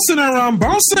around. Uh-huh.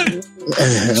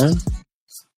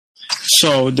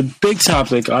 So the big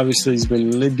topic, obviously, has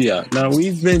been Libya. Now,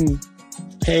 we've been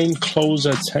paying close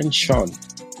attention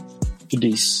to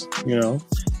this,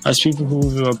 as people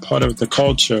who are part of the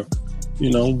culture. We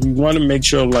want to make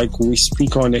sure, we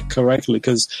speak on it correctly,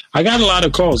 because I got a lot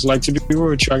of calls. To be real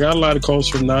with you, I got a lot of calls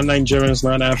from non-Nigerians,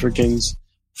 non-Africans,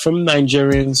 from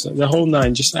Nigerians, the whole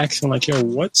nine, just asking, yo,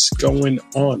 what's going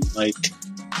on?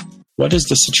 What is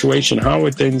the situation? How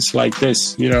are things like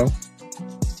this,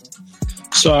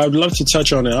 So I'd love to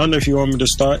touch on it. I don't know if you want me to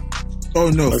start. Oh,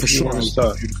 no, for sure.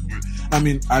 I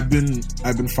mean, I've been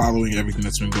following everything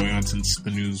that's been going on since the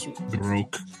news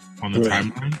broke on the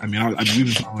timeline. I mean,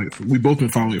 we've both been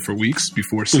following it for weeks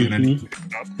before seeing anything.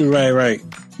 Right.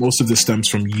 Most of this stems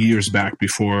from years back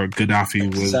before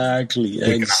Gaddafi was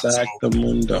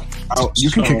Exactamundo.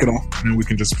 You can kick it off, and then we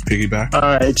can just piggyback. All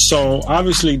right. So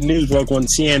obviously, news broke when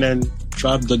CNN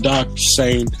dropped the doc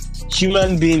saying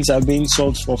human beings are being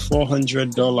sold for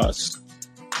 $400,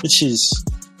 which is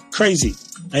crazy.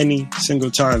 Any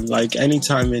single time, any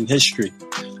time in history.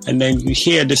 And then you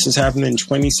hear this is happening in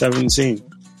 2017,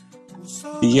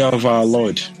 the year of our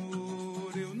Lord.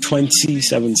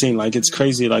 2017, it's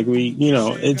crazy.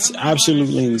 It's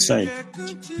absolutely insane.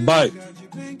 But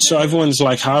so everyone's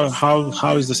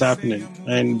how is this happening?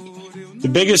 And the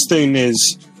biggest thing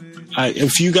is,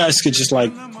 if you guys could just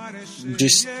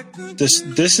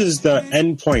this is the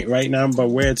end point right now, but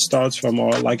where it starts from,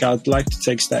 or I'd like to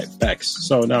take step backs.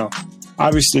 So now,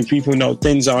 obviously, people know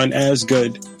things aren't as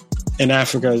good in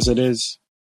Africa as it is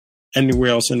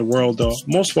anywhere else in the world, or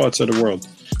most parts of the world.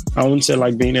 I wouldn't say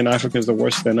being in Africa is the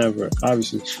worst than ever,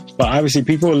 obviously. But obviously,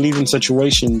 people are leaving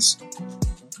situations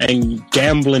and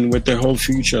gambling with their whole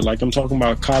future. I'm talking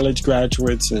about college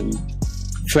graduates and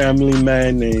family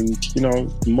men and,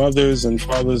 mothers and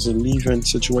fathers are leaving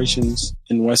situations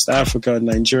in West Africa,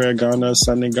 Nigeria, Ghana,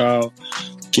 Senegal,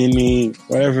 Guinea,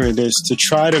 whatever it is, to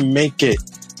try to make it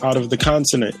out of the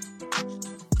continent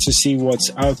to see what's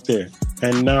out there.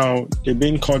 And now they're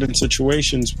being caught in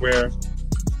situations where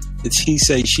it's he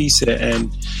say, she said,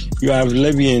 and you have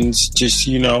Libyans just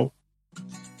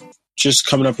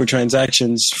coming up with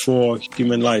transactions for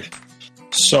human life.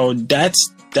 So that's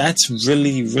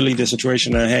really, really the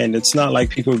situation at hand. It's not like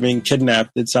people are being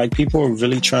kidnapped. It's people are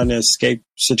really trying to escape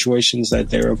situations that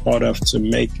they're a part of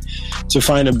to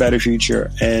find a better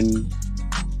future. And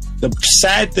the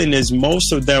sad thing is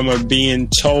most of them are being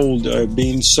told or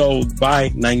being sold by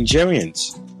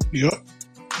Nigerians. Yep.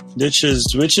 Which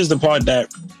is the part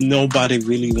that nobody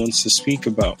really wants to speak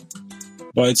about.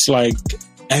 But it's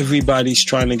everybody's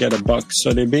trying to get a buck.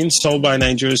 So they're being sold by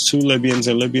Nigerians to Libyans,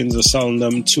 and Libyans are selling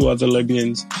them to other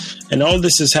Libyans. And all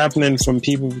this is happening from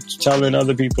people telling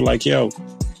other people yo,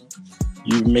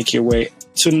 you make your way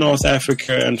to North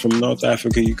Africa, and from North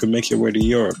Africa you can make your way to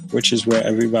Europe, which is where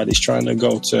everybody's trying to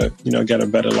go to, get a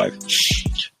better life.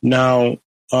 Now,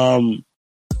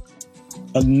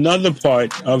 another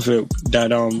part of it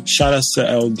that shout outs to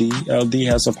LD. LD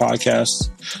has a podcast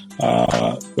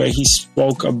where he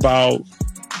spoke about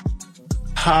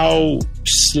how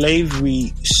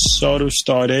slavery sort of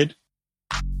started.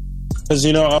 Because,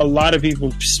 a lot of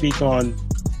people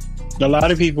a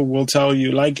lot of people will tell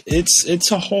you,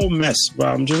 it's a whole mess, but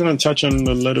I'm just going to touch on it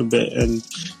a little bit and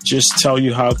just tell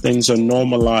you how things are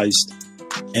normalized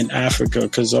in Africa.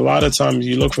 Because a lot of times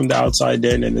you look from the outside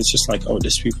in and it's just oh,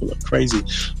 these people are crazy.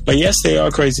 But yes, they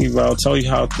are crazy, but I'll tell you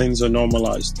how things are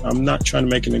normalized. I'm not trying to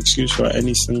make an excuse for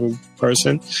any single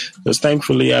person, because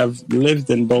thankfully I've lived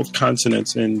in both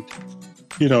continents, and,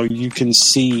 you can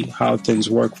see how things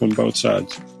work from both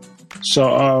sides.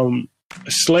 So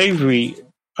slavery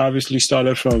obviously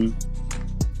started from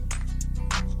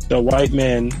the white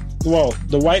man. Well,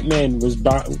 the white man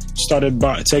started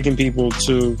taking people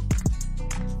to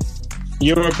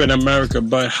Europe and America,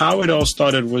 but how it all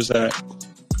started was that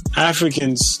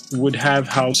Africans would have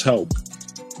house help.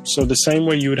 So the same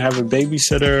way you would have a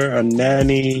babysitter, a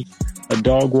nanny, a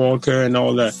dog walker, and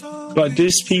all that. But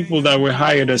these people that were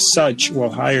hired as such,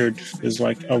 hired is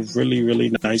a really,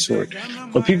 really nice word.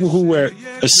 But people who were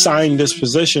assigned these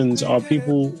positions are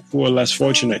people who are less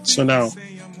fortunate. So now,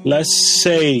 let's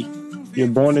say you're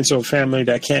born into a family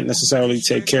that can't necessarily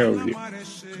take care of you.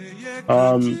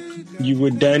 You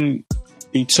would then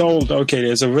be told, okay,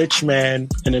 there's a rich man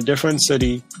in a different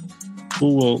city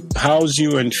who will house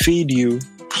you and feed you.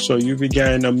 So you be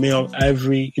getting a meal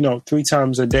every, 3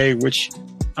 times a day, which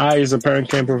I as a parent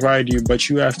can provide you, but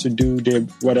you have to do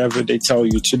whatever they tell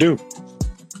you to do.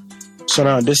 So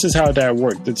now this is how that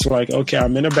worked. It's like, okay,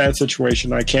 I'm in a bad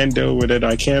situation. I can't deal with it.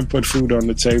 I can't put food on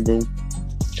the table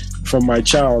for my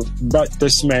child, but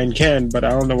this man can. But I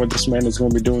don't know what this man is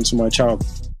going to be doing to my child.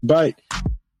 But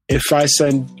if I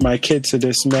send my kid to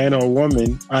this man or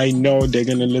woman, I know they're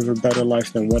going to live a better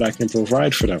life than what I can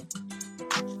provide for them.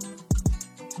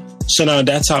 So now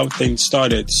that's how things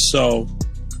started. So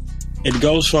it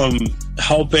goes from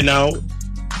helping out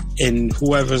in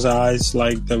whoever's eyes,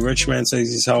 like the rich man says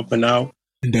he's helping out.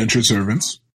 Indentured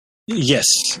servants. Yes.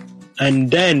 And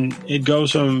then it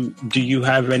goes from, do you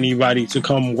have anybody to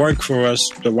come work for us?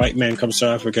 The white man comes to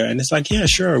Africa. And it's like, yeah,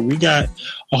 sure. We got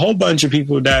a whole bunch of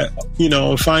people that, you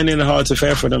know, finding it hard to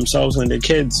fare for themselves and their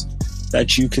kids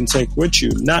that you can take with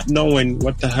you, not knowing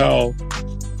what the hell,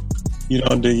 you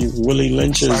know, the Willie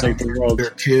Lynches of the world. Their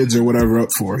kids or whatever up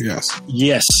for, yes.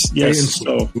 Yes, yes.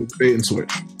 Bait and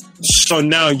switch. So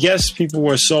now, yes, people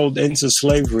were sold into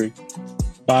slavery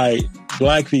by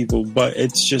black people, but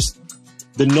it's just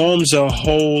the norms are a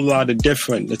whole lot of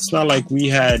different. It's not like we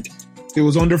had. It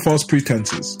was under false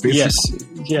pretenses.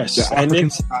 Basically. Yes. The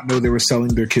Africans did not know they were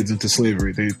selling their kids into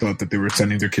slavery. They thought that they were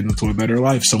sending their kids into a better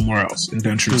life somewhere else,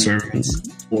 indentured servants,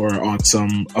 or on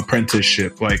some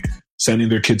apprenticeship, like sending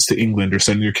their kids to England or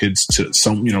sending their kids to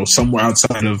somewhere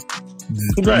outside of.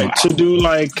 Right, to do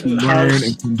like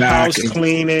house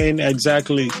cleaning,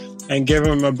 exactly, and give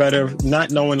them a better,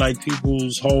 not knowing like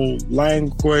people's whole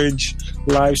language,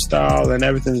 lifestyle, and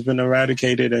everything's been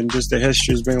eradicated and just the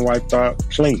history's been wiped out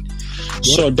clean. Yep.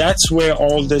 So that's where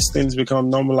all these things become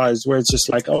normalized, where it's just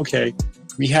like, okay,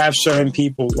 we have certain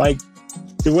people, like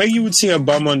the way you would see a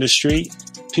bum on the street,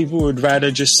 people would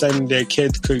rather just send their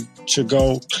kid to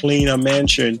go clean a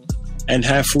mansion and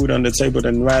have food on the table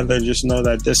than rather just know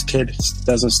that this kid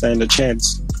doesn't stand a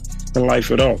chance in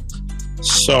life at all.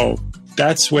 So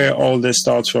that's where all this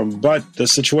starts from. But the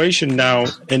situation now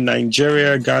in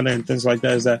Nigeria, Ghana, and things like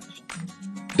that is that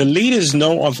the leaders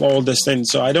know of all this things.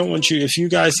 So I don't want you, if you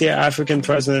guys hear African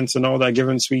presidents and all that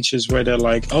giving speeches where they're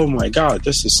like, oh my God,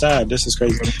 this is sad, this is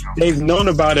crazy. They've known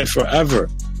about it forever.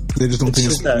 They just don't think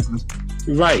it's that.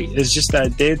 Right. It's just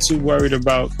that they're too worried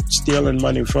about stealing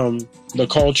money from the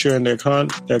culture and the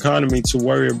economy to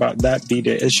worry about that be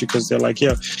their issue, because they're like,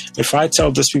 yeah, if I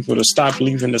tell these people to stop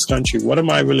leaving this country, what am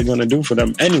I really going to do for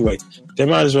them anyway? They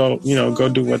might as well, go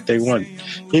do what they want.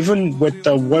 Even with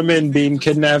the women being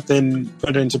kidnapped and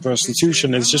put into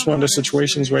prostitution, it's just one of the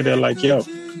situations where they're like, yo,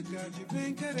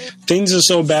 things are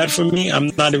so bad for me, I'm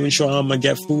not even sure how I'm going to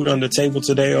get food on the table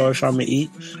today or if I'm going to eat.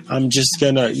 I'm just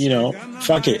going to,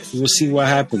 fuck it. We'll see what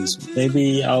happens.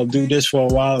 Maybe I'll do this for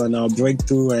a while and I'll break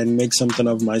through and make something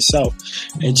of myself.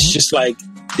 It's just like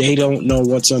they don't know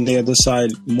what's on the other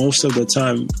side. Most of the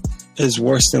time is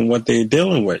worse than what they're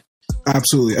dealing with.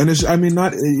 Absolutely. And it's,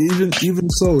 not even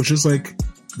so, it's just like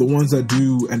the ones that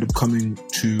do end up coming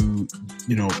to,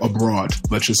 abroad,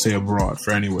 let's just say abroad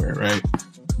for anywhere, right?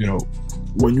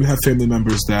 When you have family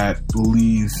members that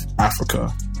leave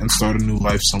Africa and start a new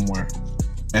life somewhere,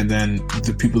 and then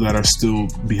the people that are still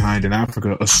behind in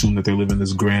Africa assume that they're living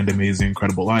this grand, amazing,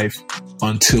 incredible life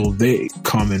until they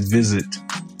come and visit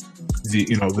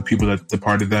the people that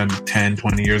departed them 10,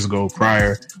 20 years ago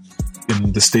prior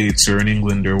in the States or in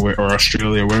England or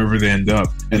Australia, wherever they end up,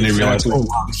 and they realize, oh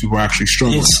wow, these people are actually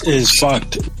struggling. This is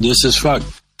fucked. This is fucked.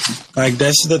 Like,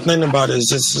 that's the thing about it, is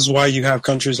this is why you have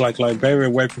countries like Liberia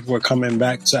where people are coming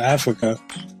back to Africa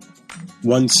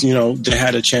once, they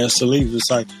had a chance to leave.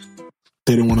 It's like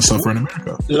they didn't want to suffer in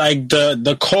America. Like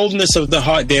the coldness of the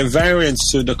heart, their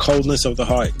variants to the coldness of the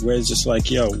heart, where it's just like,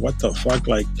 yo, what the fuck?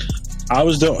 Like,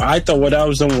 I thought what I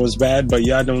was doing was bad, but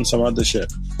y'all doing some other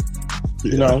shit.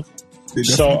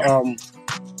 So,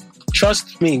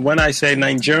 trust me when I say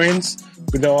Nigerians,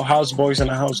 with the whole houseboys and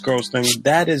the housegirls thing,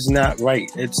 that is not right.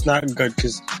 It's not good,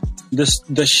 because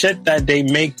the shit that they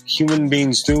make human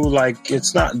beings do, like,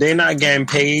 they're not getting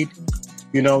paid.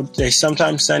 They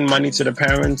sometimes send money to the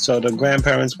parents or the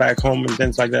grandparents back home and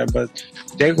things like that, but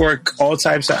they work all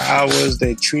types of hours.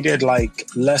 They're treated like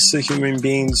lesser human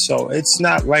beings. So it's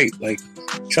not right. Like,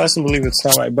 trust and believe it's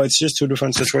not right, but it's just two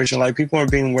different situations. Like, people are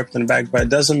being whipped in the back, but it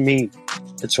doesn't mean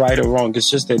it's right or wrong. It's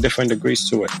just there are different degrees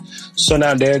to it. So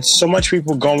now there's so much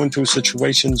people going through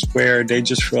situations where they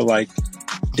just feel like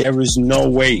there is no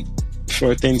way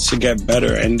for things to get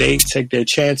better, and they take their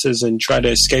chances and try to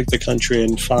escape the country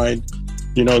and find,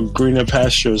 greener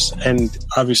pastures. And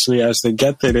obviously, as they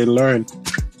get there, they learn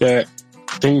that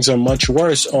things are much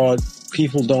worse, or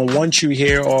people don't want you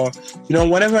here, or,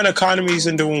 whenever an economy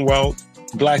isn't doing well,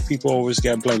 black people always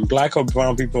get blamed. Black or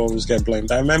brown people always get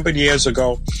blamed. I remember years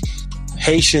ago,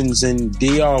 Haitians in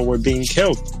DR were being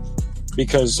killed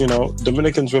because, you know,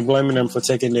 Dominicans were blaming them for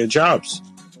taking their jobs.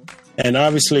 And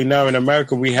obviously now in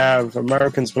America, we have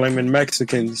Americans blaming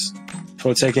Mexicans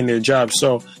for taking their jobs.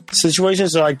 So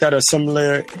situations like that are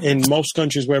similar in most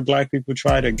countries where black people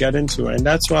try to get into. And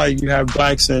that's why you have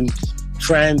blacks in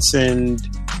France and,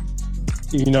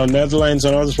 you know, Netherlands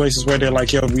and other places where they're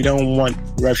like, yo, we don't want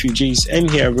refugees in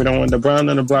here. We don't want the brown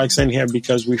and the blacks in here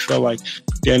because we feel like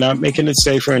they're not making it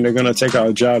safer and they're going to take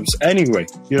our jobs anyway,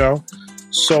 you know?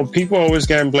 So people are always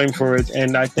getting blamed for it.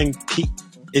 And I think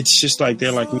it's just like,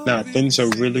 they're like, nah, things are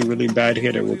really, really bad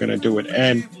here that we're going to do it.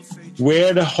 And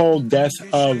where the whole death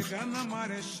of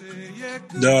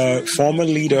the former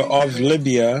leader of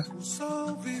Libya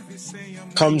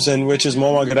comes in, which is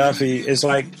Muammar Gaddafi, is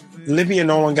like, Libya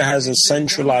no longer has a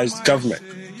centralized government.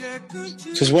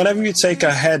 Because whenever you take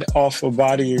a head off a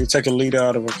body, you take a leader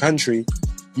out of a country,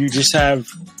 you just have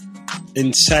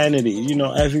insanity. You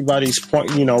know, everybody's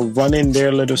running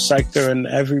their little sector, and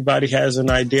everybody has an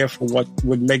idea for what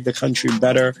would make the country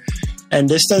better. And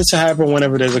this tends to happen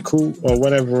whenever there's a coup or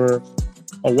whenever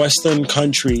a Western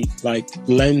country like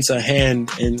lends a hand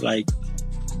in like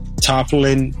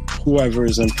toppling whoever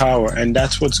is in power. And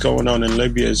that's what's going on in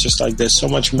Libya. It's just like there's so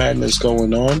much madness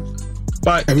going on,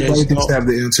 but everybody thinks they have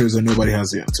the answers and nobody has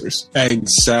the answers.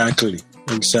 Exactly.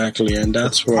 And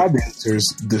that's what the answers.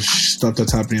 The stuff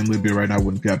that's happening in Libya right now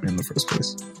wouldn't be happening in the first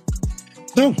place.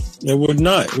 No, it would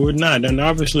not. And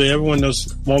obviously everyone knows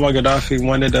Muammar Gaddafi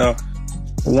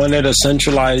wanted a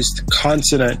centralized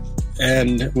continent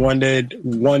and wanted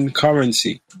one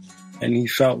currency. And he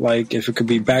felt like if it could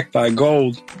be backed by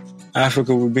gold,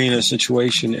 Africa would be in a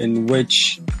situation in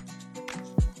which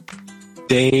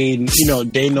they no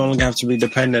longer have to be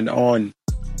dependent on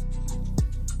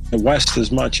the West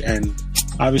as much. And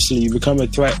obviously you become a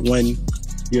threat when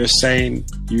you're saying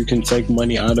you can take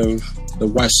money out of the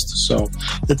West. So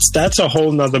that's a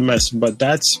whole nother mess, but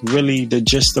that's really the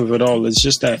gist of it all. It's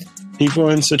just that people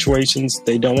are in situations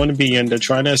they don't want to be in. They're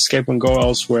trying to escape and go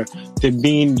elsewhere. They're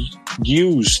being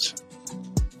used.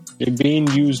 They're being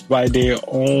used by their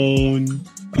own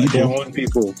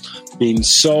people, being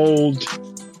sold,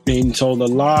 being told a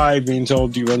lie, being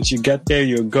told once you get there,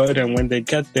 you're good. And when they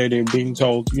get there, they're being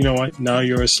told, you know what, now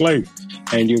you're a slave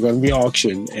and you're going to be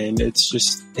auctioned. And it's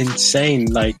just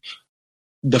insane. Like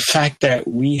the fact that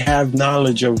we have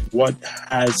knowledge of what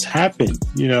has happened,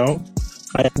 you know,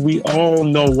 like, we all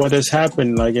know what has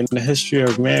happened, like in the history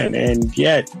of man. And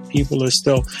yet people are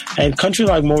still, and countries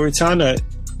like Mauritania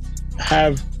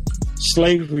have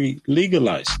slavery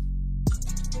legalized.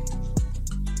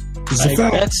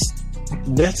 Like,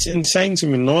 that's insane to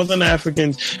me. Northern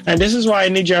Africans, and this is why I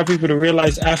need y'all people to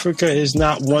realize Africa is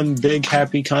not one big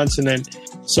happy continent.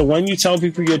 So when you tell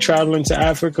people you're traveling to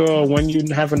Africa, or when you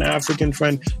have an African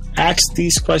friend, ask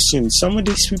these questions. Some of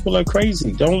these people are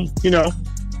crazy.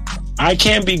 I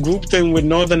can't be grouped in with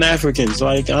Northern Africans.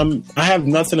 Like I have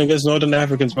nothing against Northern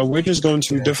Africans, but we're just going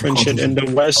through different shit in the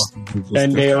West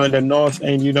than they are in the North.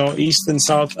 And East and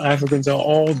South Africans are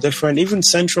all different. Even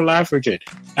Central Africans,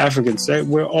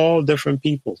 we're all different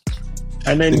people.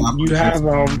 And then you have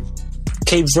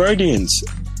Cape Verdeans,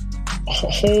 a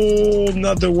whole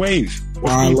nother wave.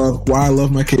 Why I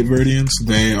love my Cape Verdeans?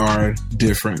 They are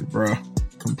different, bro.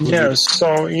 Completely. Yeah,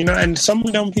 so, and some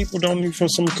of them people don't even,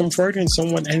 some converting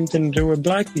someone anything to do with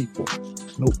black people.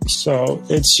 Nope. So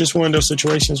it's just one of those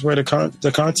situations where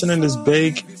the continent is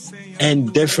big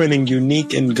and different and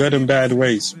unique in good and bad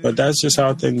ways. But that's just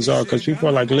how things are. Because people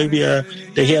are like Libya,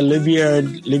 they hear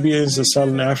Libyans are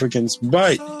Southern Africans,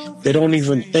 but they don't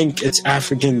even think it's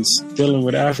Africans dealing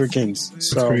with Africans.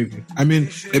 So that's crazy. I mean,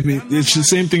 it's the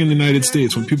same thing in the United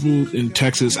States. When people in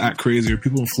Texas act crazy, or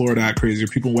people in Florida act crazy, or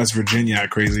people in West Virginia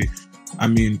act crazy, I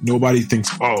mean, nobody thinks,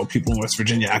 oh, people in West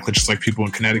Virginia act just like people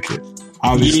in Connecticut.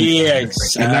 Obviously, yeah,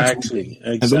 exactly.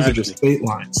 And those are just state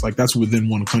lines. Like, that's within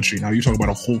one country. Now you talk about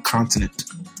a whole continent.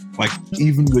 Like,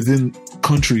 even within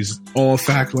countries,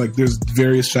 like, there's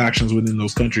various factions within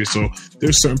those countries. So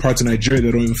there's certain parts of Nigeria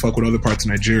that don't even fuck with other parts of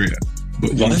Nigeria.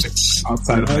 But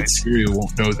outside of Nigeria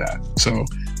won't know that. So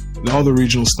all the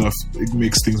regional stuff, it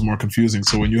makes things more confusing.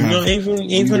 So when you have even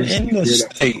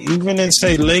in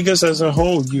state Lagos as a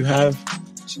whole, you have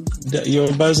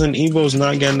Yorubas and Igbos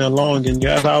not getting along, and you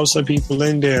have Hausa people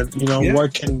in there,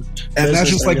 working. And that's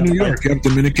just like New York. You have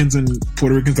Dominicans and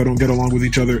Puerto Ricans that don't get along with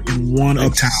each other in one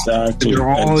uptown. They're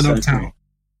all in uptown.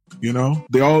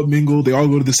 They all mingle. They all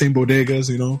go to the same bodegas.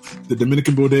 The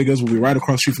Dominican bodegas will be right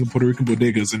across the street from the Puerto Rican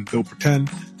bodegas, and they'll pretend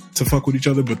to fuck with each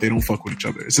other, but they don't fuck with each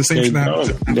other. It's the same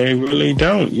thing. They really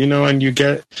don't, and you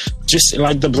get just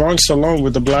like the Bronx alone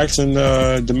with the blacks and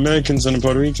the Dominicans and the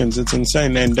Puerto Ricans. It's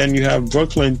insane. And then you have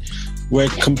Brooklyn we're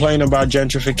complaining about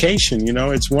gentrification. You know,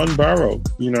 it's one borough.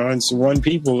 You know, it's one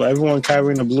people. Everyone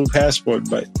carrying a blue passport,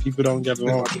 but people don't get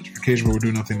along. Gentrification, but we're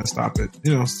doing nothing to stop it.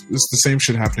 You know, it's the same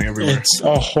shit happening everywhere. It's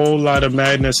a whole lot of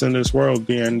madness in this world,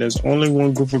 and there's only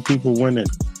one group of people winning,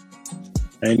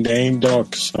 and they ain't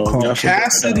dark. So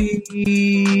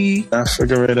Cassidy, I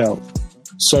figure it out.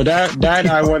 So that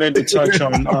I wanted to touch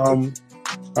on.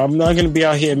 I'm not going to be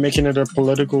out here making it a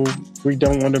political. We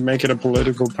don't want to make it a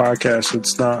political podcast.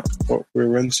 It's not what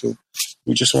we're into.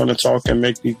 We just want to talk and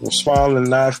make people smile and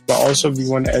laugh, but also we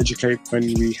want to educate when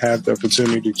we have the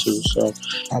opportunity to. So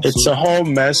Absolutely. It's a whole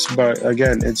mess, but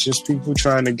again, it's just people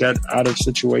trying to get out of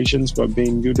situations, but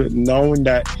knowing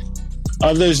that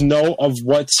others know of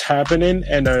what's happening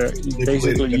and are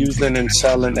basically using and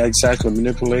selling. Exactly.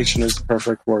 Manipulation is the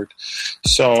perfect word.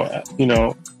 So, you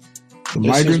know, the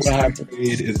migrant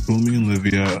trade is booming in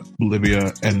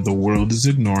Libya, and the world is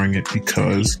ignoring it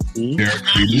because there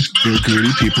are greedy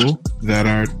people that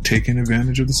are taking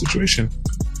advantage of the situation.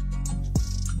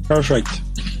 Perfect.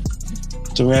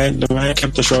 The man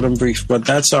kept it short and brief, but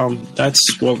that's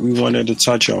what we wanted to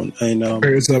touch on. And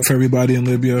prayers up for everybody in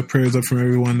Libya. Prayers up for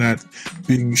everyone that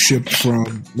being shipped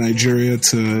from Nigeria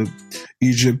to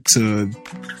Egypt to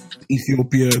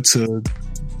Ethiopia to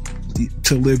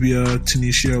Libya,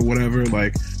 Tunisia, whatever.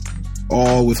 Like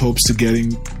all with hopes to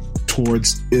getting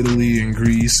towards Italy and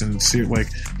Greece and like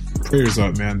prayers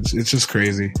up, man. It's just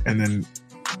crazy, and then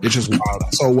it's just wild. I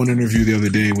saw one interview the other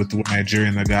day with the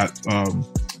Nigerian that got.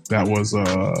 That was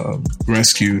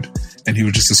rescued, and he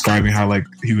was just describing how like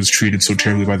he was treated so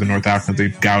terribly by the North Africans. They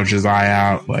gouged his eye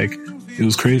out. Like it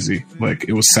was crazy. Like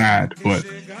it was sad, but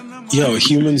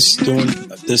humans doing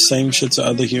the same shit to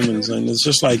other humans, and it's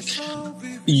just like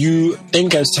you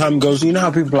think as time goes. You know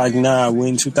how people are like, nah, we're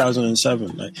in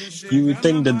 2007. Like you would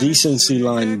think the decency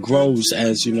line grows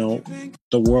as you know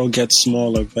the world gets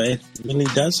smaller, but it really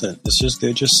doesn't. It's just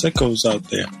they're just sickos out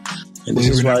there. And this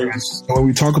is why when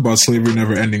we talk about slavery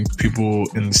never ending, people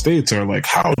in the States are like,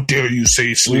 how dare you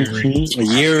say slavery?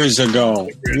 Years ago.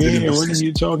 Yeah, what are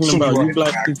you talking about? You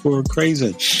black people are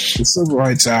crazy. The Civil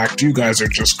Rights Act, you guys are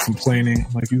just complaining.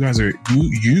 Like, you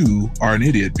are an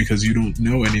idiot because you don't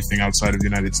know anything outside of the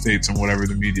United States and whatever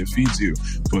the media feeds you.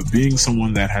 But being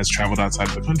someone that has traveled outside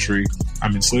of the country, I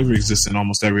mean, slavery exists in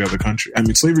almost every other country. I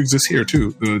mean, slavery exists here, too.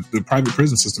 The private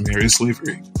prison system here is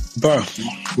slavery. But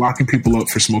locking people up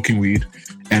for smoking weed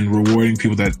and rewarding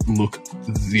people that look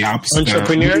the opposite.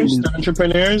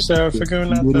 Entrepreneurs that are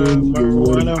figuring out the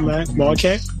marijuana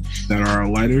market that are a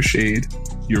lighter shade.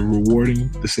 You're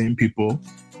rewarding the same people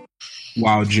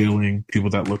while jailing people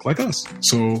that look like us.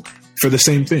 So for the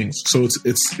same things. So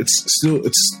it's still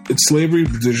slavery,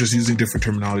 but they're just using different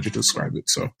terminology to describe it.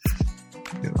 So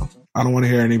I don't want to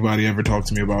hear anybody ever talk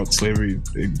to me about slavery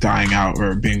dying out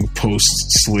or being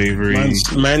post-slavery.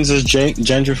 Man's is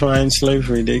gentrifying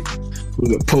slavery.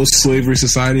 The post-slavery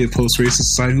society, a post-racist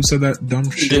society. Who said that dumb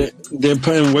shit? They're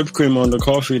putting whipped cream on the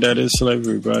coffee. That is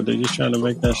slavery, bro. They're just trying to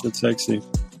make that shit sexy.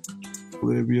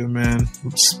 Libya, man.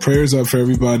 Prayers up for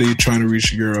everybody trying to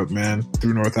reach Europe, man,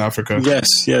 through North Africa. Yes.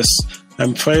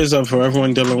 And prayers up for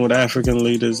everyone dealing with African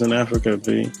leaders in Africa,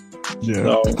 B. Yeah.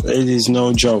 So it is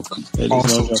no joke. To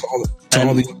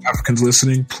all the Africans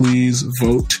listening, please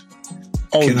vote.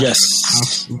 Oh,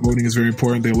 yes. Voting is very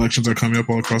important. The elections are coming up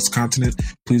all across the continent.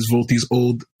 Please vote these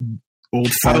old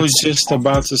I was just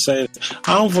about to say,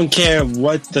 I don't even care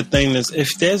what the thing is. If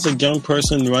there's a young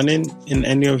person running in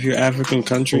any of your African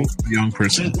countries, young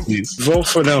person, please vote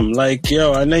for them. Like,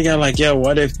 and they got like,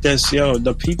 what if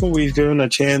the people we've given a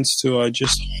chance to are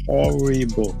just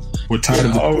horrible. We're tired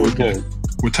of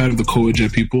the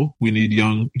co-jet people. We need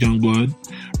young blood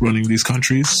running these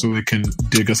countries so they can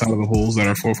dig us out of the holes that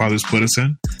our forefathers put us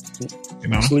in.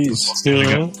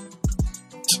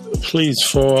 Please,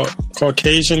 for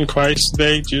Caucasian Christ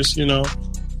Day, just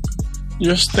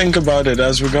think about it.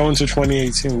 As we go into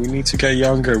 2018, we need to get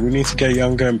younger. We need to get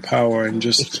younger in power and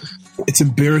just. It's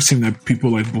embarrassing that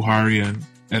people like Buhari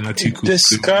and Atiku.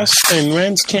 Disgusting.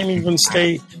 Mans can't even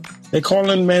stay. They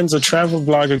calling Mans a travel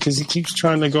blogger because he keeps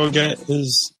trying to go get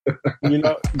his,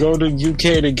 go to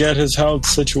UK to get his health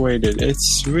situated.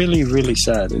 It's really, really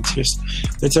sad.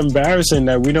 It's embarrassing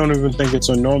that we don't even think it's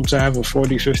a norm to have a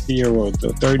 40, 50-year-old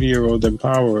or 30-year-old in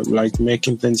power, like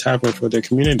making things happen for their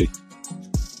community.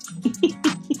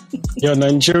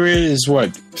 Nigeria is what,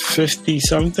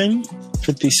 50-something?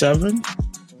 57?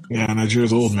 Yeah,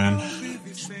 Nigeria's old, man.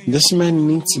 This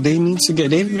man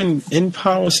they've been in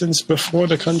power since before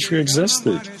the country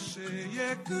existed.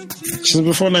 Since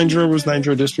before Nigeria was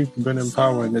Nigeria, these people have been in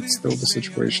power and it's still the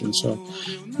situation. So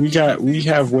we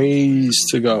have ways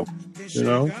to go,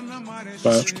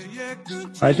 but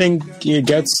I think it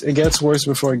gets worse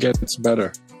before it gets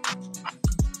better.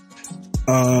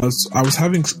 So I was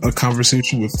having a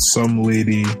conversation with some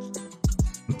lady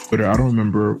on Twitter. I don't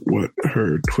remember what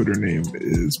her Twitter name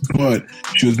is, but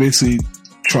she was basically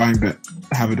trying to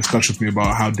have a discussion with me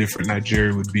about how different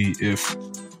Nigeria would be if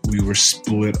we were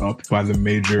split up by the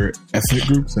major ethnic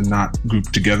groups and not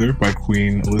grouped together by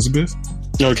Queen Elizabeth.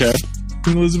 Okay.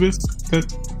 Queen Elizabeth that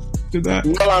did that?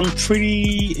 Well, I'm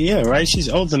pretty... right? She's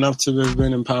old enough to have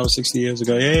been in power 60 years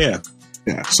ago. Yeah.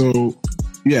 Yeah, so...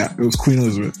 Yeah, it was Queen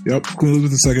Elizabeth. Yep, Queen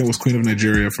Elizabeth II was Queen of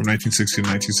Nigeria from 1960 to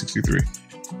 1963.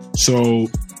 So,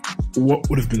 what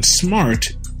would have been smart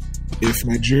if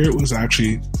Nigeria was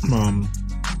actually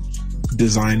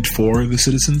designed for the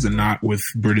citizens and not with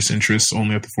British interests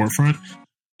only at the forefront,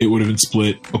 it would have been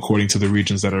split according to the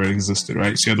regions that already existed,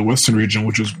 right? So you had the Western region,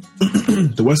 which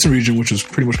was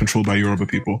pretty much controlled by Yoruba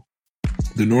people.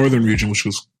 The Northern region, which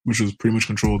was pretty much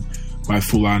controlled by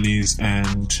Fulanis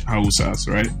and Hausas,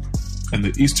 right? And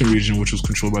the Eastern region, which was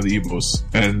controlled by the Igbos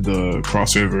and the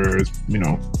Cross River,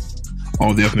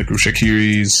 all the ethnic groups,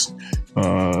 Shakiris,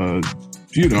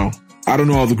 I don't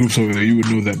know all the groups over there. You would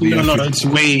know that.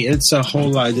 It's a whole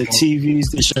lot. The TVs,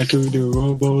 the Shakiri, the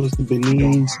Robos, the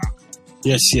Benins.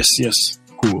 Yes.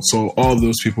 Cool. So all of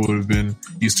those people would have been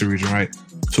Eastern region, right?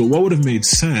 So what would have made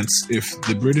sense if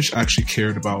the British actually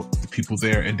cared about the people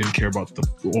there and didn't care about the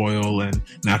oil and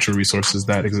natural resources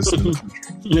that existed in the country?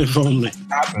 If only.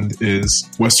 What happened is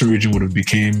Western region would have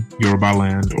became Yoruba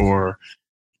land or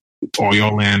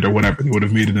Oyo land or whatever. They would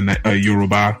have made it a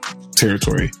Yoruba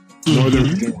territory. Northern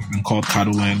region would have been called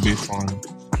Kadu land based on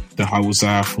the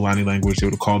Hausa Fulani language. They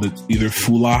would have called it either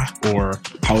Fula or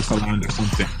Hausa land or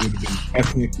something. It would have been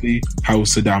ethnically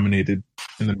Hausa dominated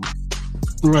in the north.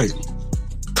 Right.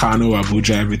 Kano,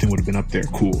 Abuja, everything would have been up there.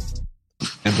 Cool.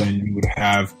 And then you would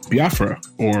have Biafra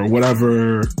or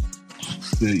whatever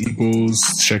the Igbos,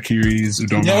 Shakiris,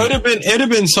 Udoma. Yeah, it'd have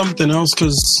been something else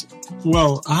because,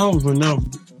 well, I don't even know.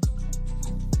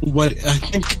 But I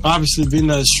think obviously being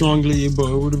that strongly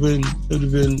Igbo, it would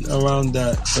have been around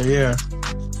that. So yeah.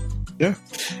 Yeah.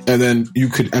 And then you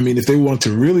could, if they want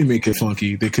to really make it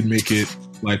funky, they could make it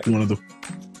like one of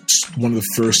the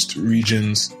first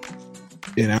regions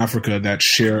in Africa that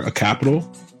share a capital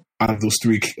out of those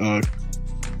three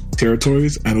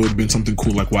territories, and it would have been something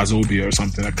cool like Wazobia or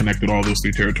something that connected all those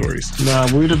three territories.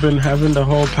 Nah, we'd have been having the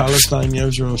whole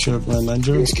Palestine-Israel trip, man.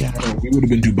 Nigerians can't. We would have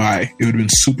been Dubai. It would have been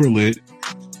super lit.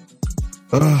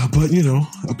 But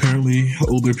apparently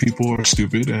older people are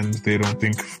stupid and they don't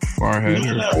think far ahead.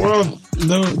 Yeah, well,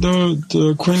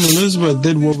 the Queen Elizabeth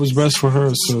did what was best for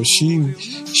her, so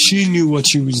she knew what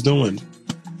she was doing.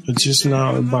 It's just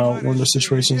now about one of the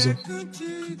situations of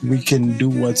we can do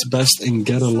what's best and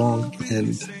get along,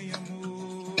 and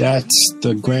that's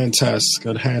the grand task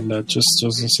at hand. That just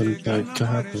doesn't could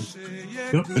happen.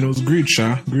 Yep, and it was greed,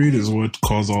 Sha. Greed is what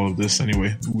caused all of this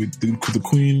anyway. The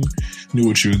Queen knew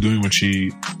what she was doing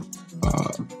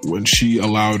when she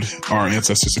allowed our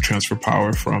ancestors to transfer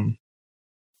power from,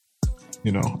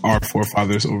 our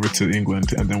forefathers over to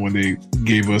England. And then when they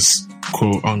gave us,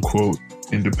 quote unquote,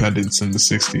 independence in the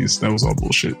 60s, that was all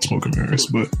bullshit, smoke and mirrors.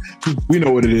 But we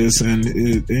know what it is, and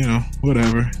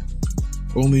whatever.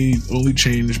 Only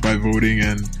change by voting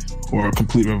or a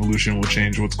complete revolution will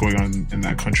change what's going on in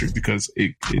that country, because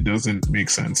it doesn't make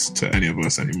sense to any of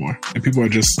us anymore. And people are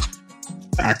just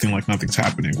acting like nothing's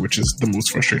happening, which is the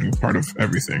most frustrating part of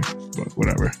everything. But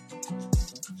whatever.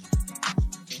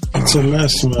 It's a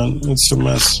mess, man. It's a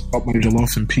mess. Pop my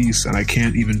jollof in peace, and I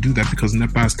can't even do that because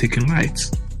NEPA is taking lights.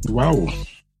 Wow.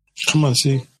 Come on,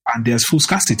 see. And there's full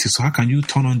scarcity, so how can you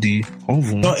turn on the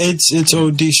oven? No, it's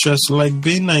OD stress. Like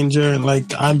being Nigerian,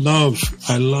 like I love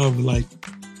like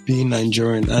being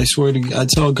Nigerian. I swear I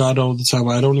tell God all the time,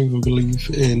 I don't even believe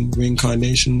in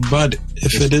reincarnation, but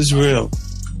if it is real,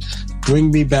 bring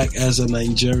me back as a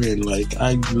Nigerian. Like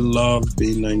I love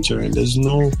being Nigerian. There's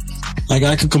no, like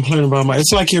I could complain about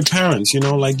it's like your parents,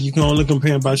 like you can only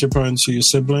complain about your parents to your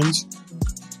siblings.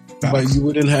 But you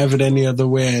wouldn't have it any other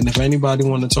way. And if anybody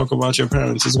want to talk about your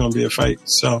parents, it's going to be a fight.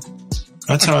 So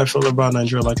that's how I feel about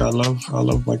Nigeria. Like I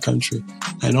love my country.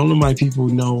 And all of my people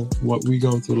know what we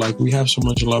go through. Like we have so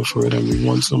much love for it and we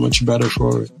want so much better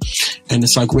for it. And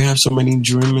it's like we have so many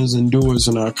dreamers and doers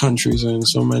in our countries and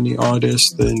so many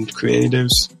artists and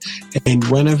creatives. And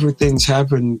whenever things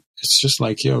happen, it's just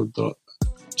like, the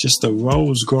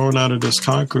rose growing out of this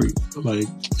concrete. Like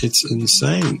it's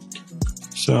insane.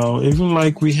 So even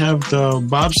like we have the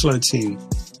bobsled team,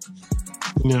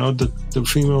 the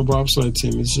female bobsled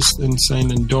team is just insane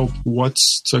and dope.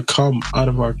 What's to come out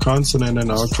of our continent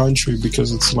and our country,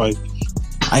 because it's like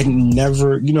I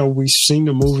never, we've seen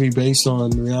the movie based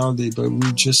on reality, but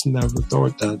we just never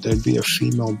thought that there'd be a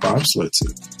female bobsled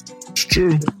team. It's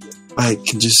true. Like,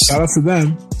 just shout out to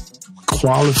them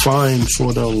qualifying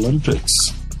for the Olympics.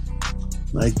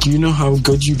 Like, you know how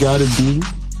good you got to be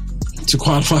to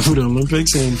qualify for the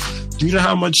Olympics, and do you know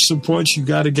how much support you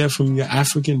got to get from your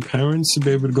African parents to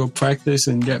be able to go practice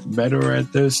and get better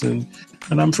at this? And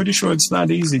I'm pretty sure it's not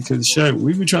easy, because shit,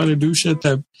 we be trying to do shit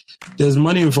that there's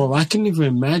money involved. I couldn't even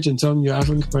imagine telling your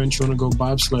African parents you want to go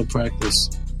bobsled practice.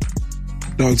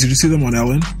 Dog, did you see them on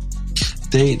Ellen?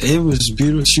 It was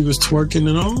beautiful. She was twerking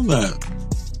and all that.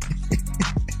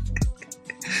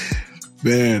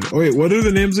 Man, wait, what are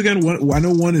the names again? I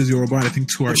know one is Yoruba. I think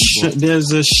two are Igbo.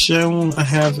 There's a Sheun. I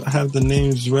have the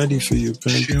names ready for you,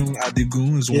 Pimp. Sheun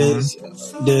Adigun is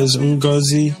one. There's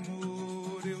Ngozi,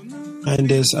 and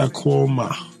there's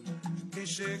Akoma.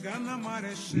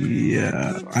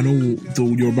 Yeah, I know the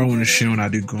Yoruba one is Sheun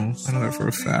Adigun. I know that for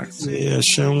a fact. Yeah,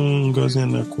 Sheun, Ngozi,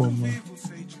 and Akoma.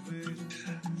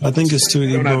 I think it's two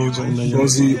Igbos and the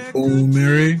Ngozi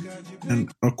Omere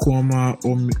and Akoma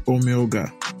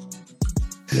Omeoga.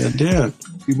 Yeah, damn.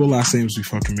 People last names be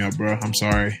fucking me up, bro. I'm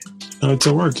sorry. No, it's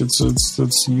a work. It's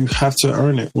you have to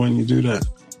earn it when you do that.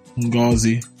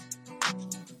 Ngozi.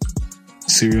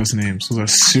 Serious names. Those are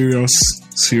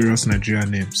serious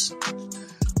Nigerian names.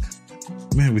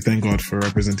 Man, we thank God for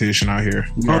representation out here.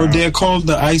 Oh, they're called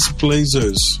the Ice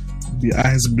Blazers. The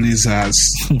Ice Blazers.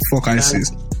 Fuck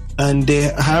ISIS. And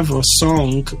they have a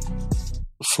song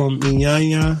from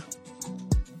Inyanya,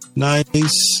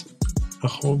 Nice, a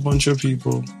whole bunch of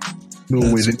people. No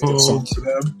way, they did a song to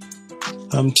them.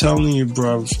 I'm telling you,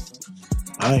 bruv.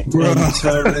 I'm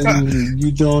telling you,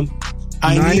 you don't.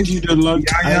 I need you to look.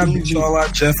 I need you.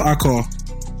 Jeff Akko.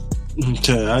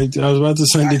 Okay, I was about to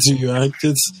send it to you.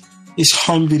 It's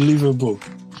unbelievable.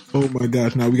 Oh my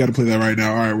gosh! Now we got to play that right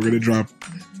now. All right, we're gonna drop.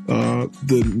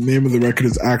 The name of the record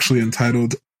is actually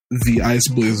entitled "The Ice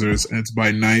Blazers," and it's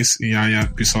by Nice,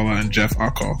 Inyanya, Bisola, and Jeff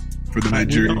Akko for the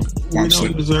Nigerian. We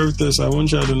don't deserve this. I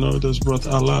want y'all to know this, brought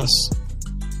Alas.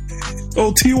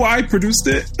 Oh, TY produced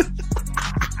it.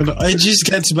 It just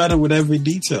gets better with every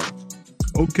detail.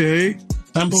 Okay.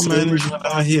 Temple management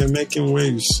out here making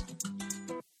waves.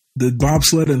 The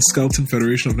Bobsled and Skeleton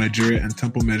Federation of Nigeria and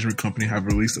Temple Management Company have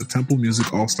released a Temple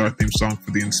Music All-Star theme song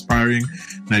for the inspiring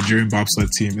Nigerian bobsled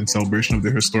team in celebration of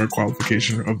their historic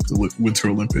qualification of the Winter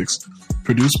Olympics.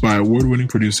 Produced by award-winning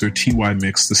producer T.Y.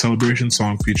 Mix, the celebration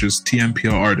song features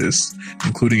TMPL artists,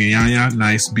 including Inyanya,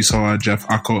 Nice, Bisola, Jeff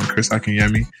Akko, and Chris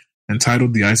Akinyemi.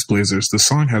 Entitled The Ice Blazers, the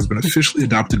song has been officially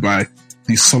adopted by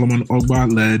the Solomon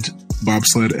Ogba-led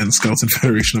Bobsled and Skeleton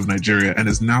Federation of Nigeria and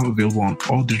is now available on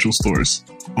all digital stores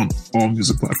on all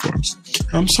music platforms.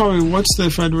 I'm sorry, what's the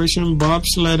Federation?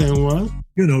 Bobsled and what?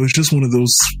 You know, it's just one of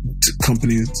those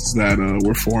companies that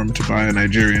were formed by a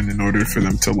Nigerian in order for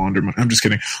them to launder money. I'm just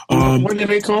kidding. What are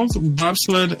they called?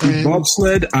 Bobsled and...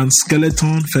 Bobsled and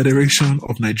Skeleton Federation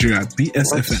of Nigeria,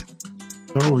 BSFN.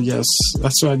 Oh, yes.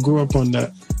 That's why I grew up on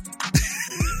that.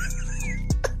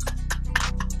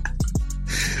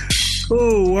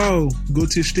 Oh, wow. Go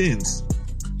Tish Stains.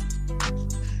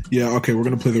 Yeah, okay, we're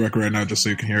going to play the record right now just so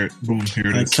you can hear it. Boom, here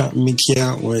it is. I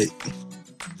can't wait.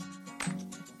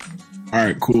 All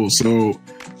right, cool. So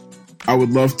I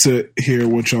would love to hear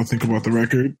what y'all think about the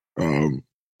record.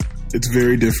 It's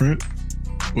very different,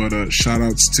 but shout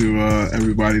outs to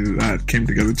everybody that came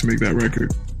together to make that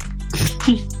record.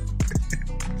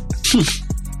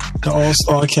 The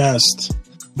all-star cast.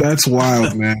 That's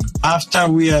wild, man. After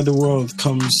We Are the World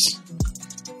comes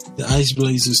the Ice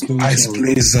Blazers. Ice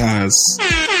Blazers.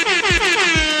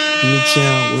 We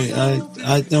can't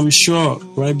wait. I'm sure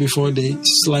right before they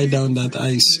slide down that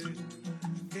ice,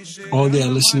 all they are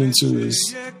listening to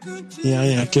is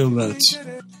yeah, kill that.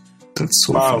 That's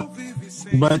so wow.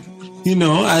 Fun. But you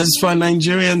know, as for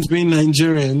Nigerians being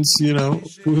Nigerians, you know,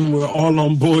 we're all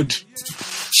on board.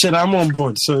 Shit, I'm on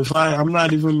board. So I'm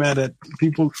not even mad at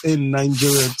people in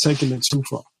Nigeria taking it too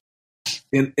far.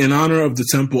 In honor of the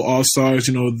Temple All Stars,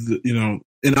 in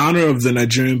honor of the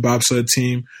Nigerian bobsled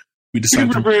team, we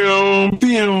decided to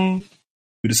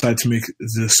make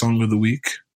the song of the week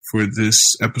for this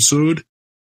episode.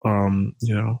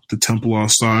 The Temple All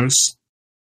Stars.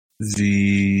 What's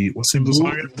the name of the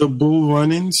song? The Bull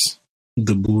Runnings.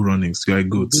 The Bull Runnings. Yeah,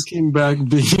 good. Looking back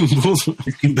being Bull.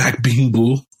 Looking back being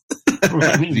Bull.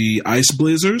 The Ice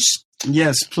Blazers.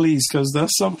 Yes, please, because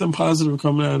that's something positive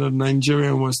coming out of Nigeria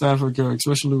and West Africa,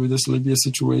 especially with this Libya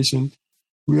situation.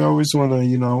 We always want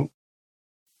to,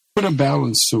 put a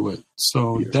balance to it.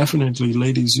 So definitely,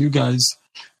 ladies, you guys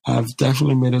have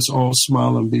definitely made us all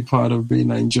smile and be part of being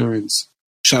Nigerians.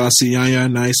 Shout out to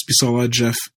Yanya, Nice, Bisola,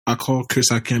 Jeff, Akol, Chris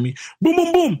Akemi. Boom,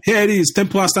 boom, boom. Here it is.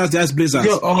 Templar Stars, the Ice Blazers.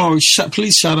 Yo,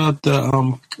 please shout out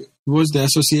the the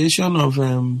Association of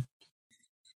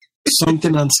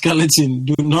Something and Skeleton.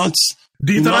 Do not.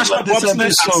 The International Bobsled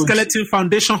and Skeleton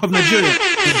Foundation of Nigeria. Do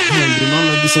not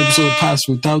let this episode pass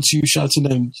without you shouting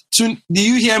them. Do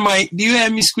you hear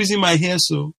me squeezing my hair?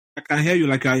 So I can hear you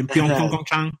like I'm in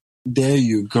Pyeongchang. There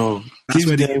you go. That's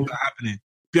where things are happening.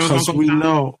 Because we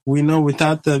know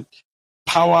without the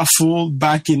powerful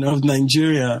backing of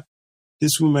Nigeria,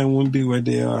 these women won't be where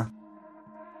they are.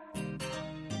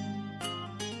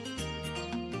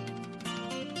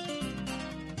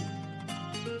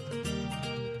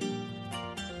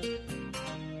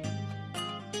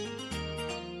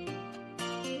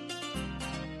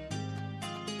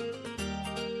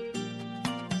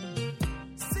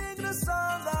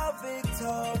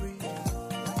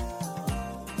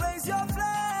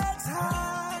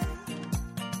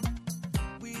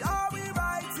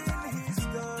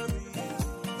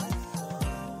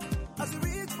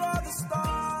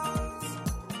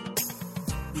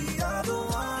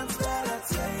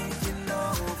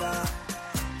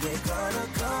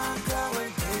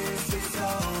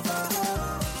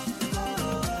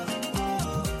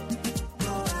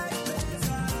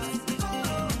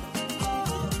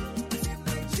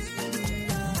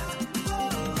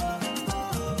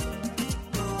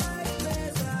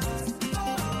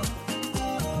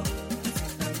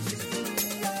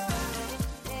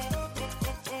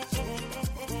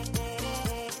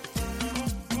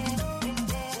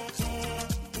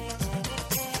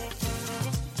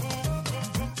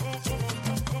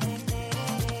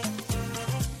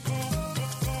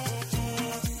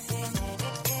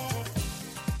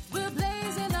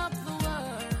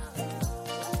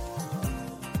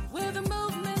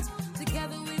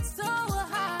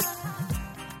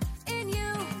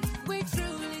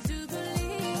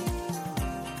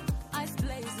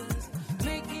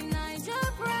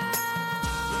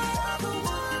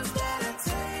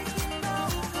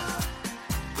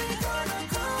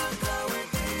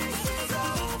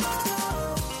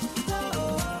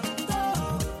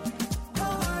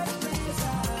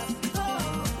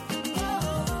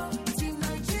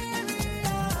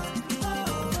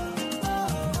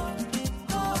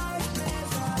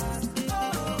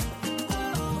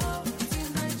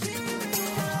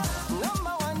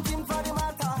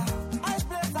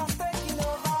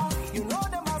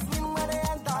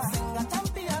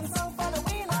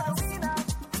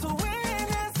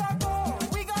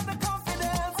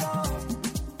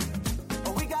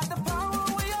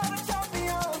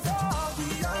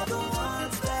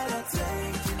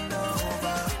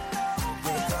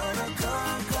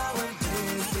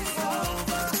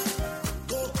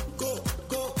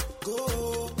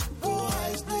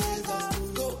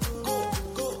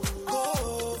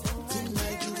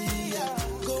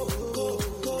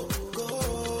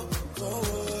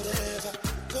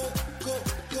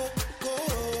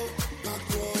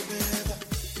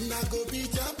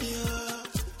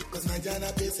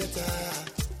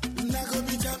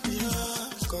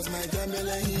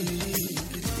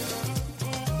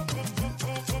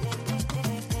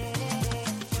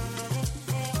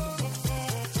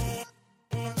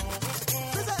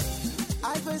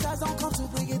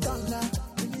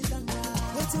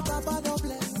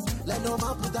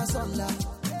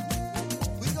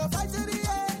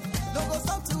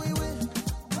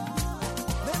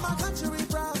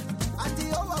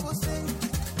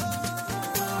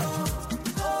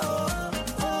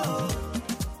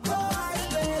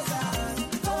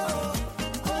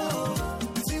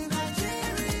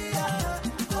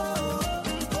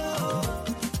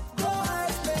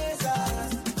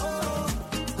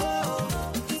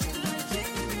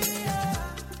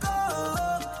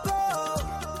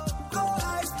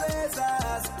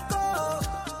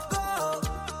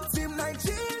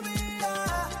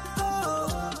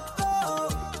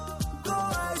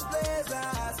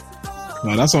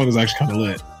 No, that song is actually kind of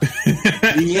lit.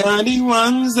 We are the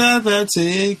ones that are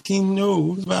taking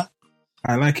over.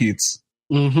 I like it.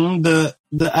 Mm-hmm. The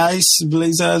Ice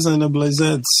Blazers and the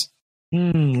Blazers.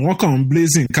 Welcome,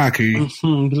 Blazing Kaki.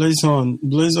 Blaze on,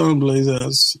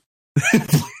 Blazers.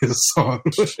 Blaze on.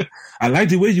 I like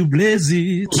the way you blaze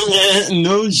it.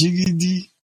 No,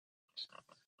 jiggity.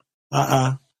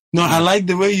 No, I like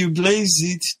the way you blaze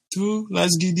it too.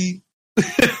 Let's giddy.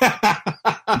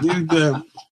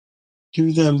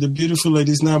 Give them the beautiful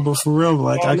ladies now, but for real,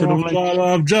 like I could have like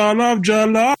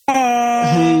Jollof.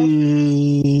 Hey,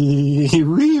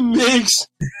 remix.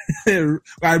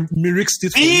 I mixed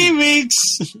it. Remix.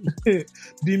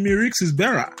 The mix is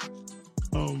better.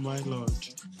 Oh my Lord!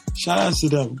 Shout out to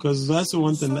them because that's the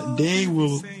one thing that they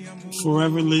will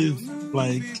forever live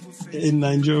like in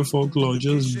Nigerian folklore.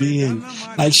 Just being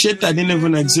like shit that didn't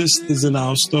even exist is in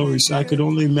our story. So I could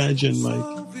only imagine like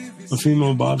a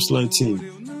female bobsled team,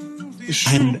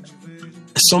 and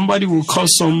somebody will call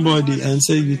somebody and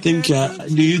say, "Do you think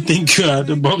you're at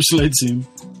the bobsled team?"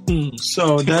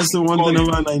 So that's the one thing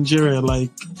about Nigeria.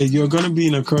 Like you're gonna be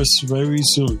in a curse very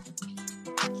soon.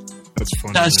 That's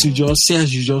funny. As you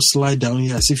just slide down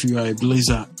here as if you are a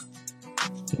blazer.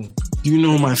 You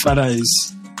know my father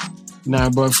is. Nah,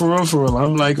 but for real,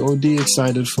 I'm like OD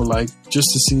excited for like just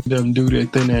to see them do their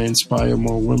thing and inspire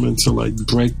more women to like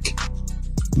break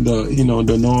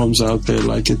the norms out there.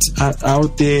 Like it's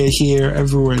out there, here,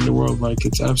 everywhere in the world. Like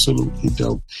it's absolutely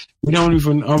dope. We don't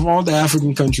even, of all the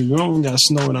African countries, we don't even got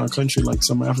snow in our country like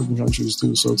some African countries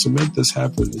do. So to make this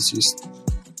happen is just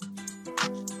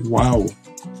wow.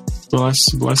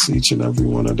 Bless each and every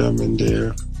one of them in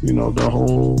there. The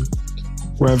whole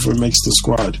whoever makes the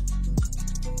squad.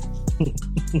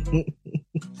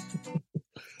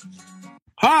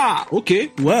 Okay.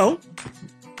 Well,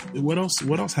 what else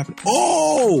happened?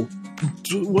 Oh,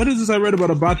 what is this I read about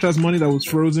Abacha's money that was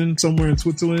frozen somewhere in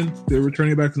Switzerland? They're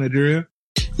returning it back to Nigeria.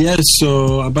 Yes,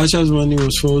 so Abacha's money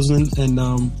was frozen, and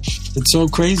it's so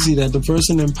crazy that the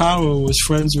person in power was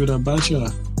friends with Abacha.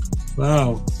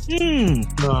 Wow.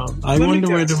 I wonder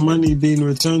where the money being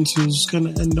returned to is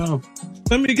going to end up.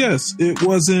 Let me guess. It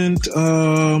wasn't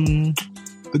the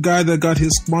guy that got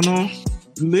his money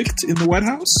licked in the White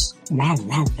House? Wow.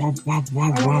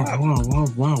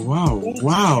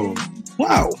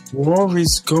 War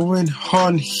is going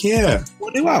on here.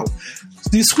 Wow.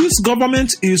 The Swiss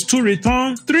government is to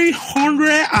return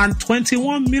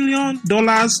 $321 million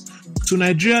to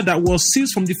Nigeria that was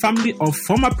seized from the family of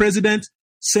former President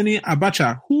Sani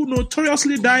Abacha, who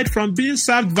notoriously died from being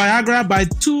served Viagra by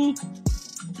 2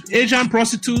 Asian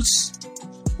prostitutes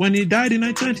when he died in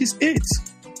 1998.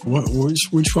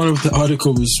 Which part of the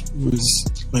article was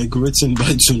like written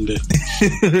by Tunde?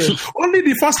 Only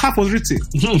the first half was written.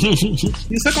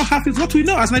 The second half is what we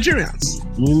know as Nigerians.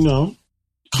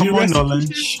 Common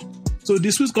knowledge. So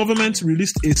the Swiss government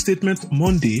released a statement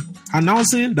Monday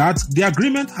announcing that the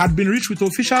agreement had been reached with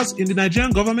officials in the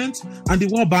Nigerian government and the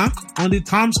World Bank on the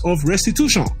terms of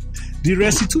restitution. The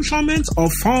restitutionment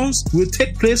of funds will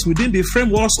take place within the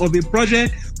frameworks of a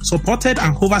project supported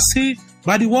and overseen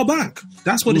by the World Bank.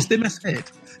 That's what the statement said.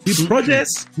 The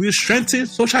projects will strengthen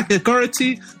social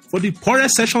security for the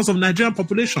poorest sections of Nigerian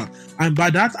population. And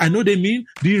by that, I know they mean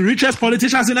the richest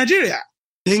politicians in Nigeria.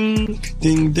 Ding,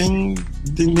 ding, ding,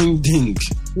 ding, ding, ding.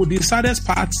 Well, the saddest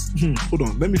part, hold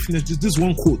on, let me finish this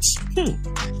one quote.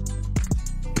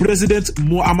 President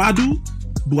Muhammadu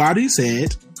Buhari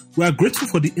said, "We are grateful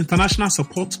for the international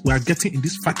support we are getting in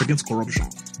this fight against corruption."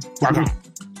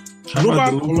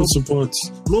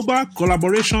 Global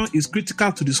collaboration is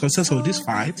critical to the success of this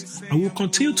fight, and will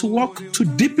continue to work to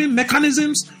deepen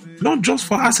mechanisms not just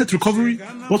for asset recovery,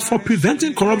 but for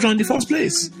preventing corruption in the first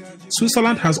place.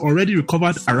 Switzerland has already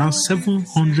recovered around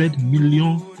 $700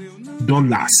 million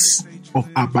of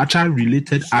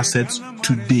Abacha-related assets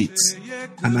to date,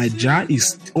 and Nigeria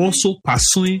is also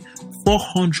pursuing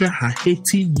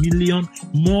 $480 million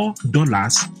more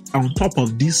on top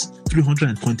of this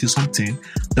 320 something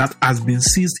that has been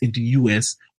seized in the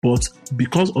US, but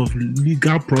because of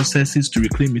legal processes to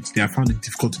reclaim it, they have found it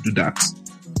difficult to do that.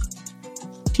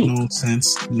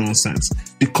 Nonsense.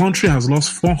 The country has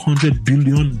lost $400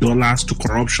 billion to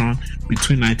corruption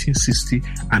between 1960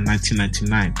 and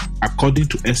 1999, according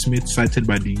to estimates cited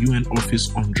by the UN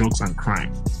Office on Drugs and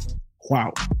Crime.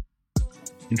 Wow.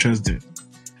 Interesting.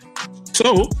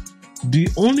 So,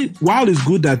 while it's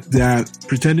good that they are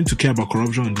pretending to care about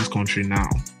corruption in this country now,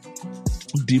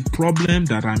 the problem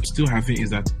that I'm still having is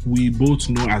that we both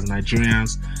know as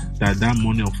Nigerians that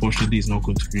money, unfortunately, is not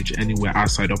going to reach anywhere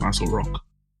outside of Aso Rock.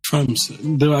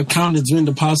 The account has been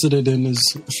deposited and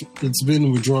it's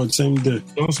been withdrawn same day.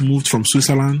 Just moved from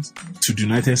Switzerland to the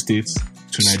United States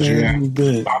to Nigeria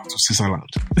back to Switzerland.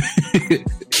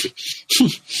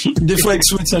 Different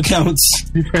Swiss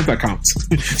accounts. Different accounts.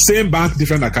 Same bank,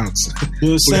 different accounts.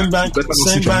 Same bank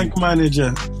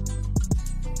manager.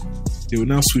 They will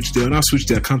now switch the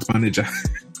account manager.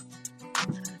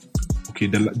 Okay,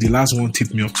 the last one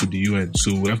tipped me off to the UN,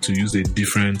 so we have to use a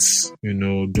different, I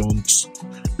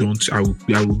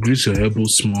will grease your elbow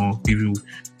small, give you,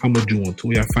 how much do you want?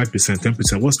 We have 5%,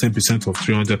 10%. What's 10% of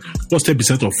 300? What's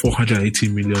 10% of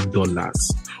 $480 million?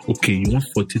 Okay, you want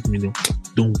 48 million?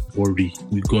 Don't worry,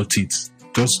 we got it.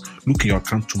 Just look in your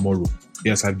account tomorrow.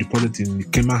 Yes, I've deposited in the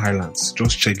Cayman Islands.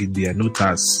 Just check it there. No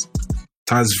tax.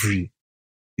 Tax free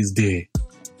is there.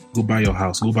 Go buy your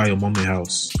house. Go buy your mommy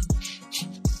house.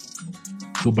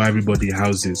 Go buy everybody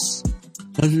houses.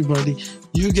 Everybody,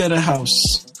 you get a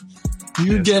house.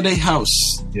 You get a house.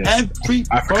 Yes.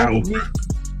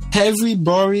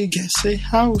 Everybody gets a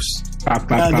house.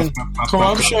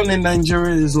 Corruption in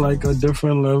Nigeria is like a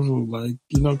different level. Like,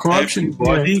 you know, corruption.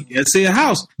 Everybody gets a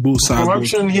house.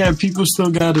 Corruption here, people still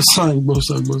got to sign.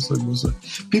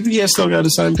 People here still got to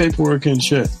sign paperwork and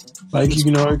shit. Like,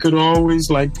 you know, it could always,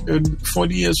 like,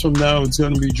 40 years from now, it's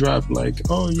going to be dropped. Like,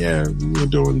 oh, yeah, we're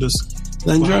doing this.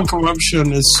 Nigerian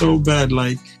corruption is so bad.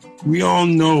 Like, we all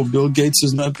know Bill Gates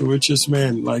is not the richest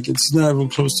man. Like, it's not even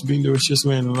close to being the richest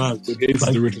man alive. Bill Gates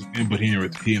is the richest man, but he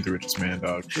ain't the richest man,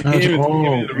 dog.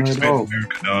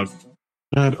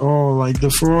 At all. Like, the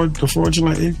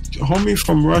fraudulent homie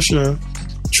from Russia,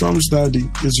 Trump's daddy,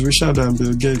 is richer than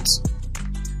Bill Gates.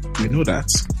 We know that.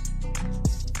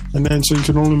 And then, so you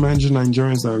can only imagine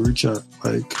Nigerians that are richer.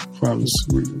 Like, promise.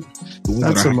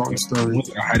 That's a long story. Ones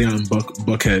that are hiding on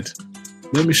Buckhead.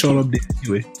 Let me show up there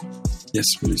anyway. Yes,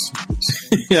 please.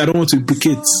 I don't want to be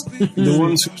kids. The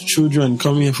ones whose children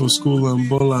come here for school and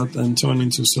ball out and turn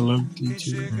into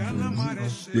celebrities.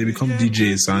 They become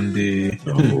DJs and they...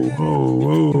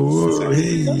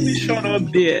 Hey. Let me shut up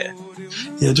there.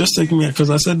 Yeah, just take me out because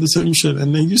I said the same shit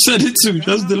and then you said it too.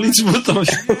 Just delete both of you.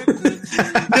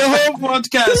 The whole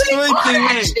podcast.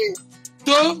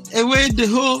 Throw away the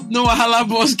whole No Wahala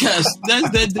podcast. That's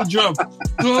the drop.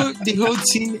 Throw the whole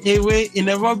thing away in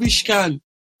a rubbish can.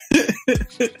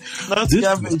 This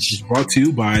is brought to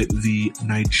you by the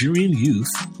Nigerian Youth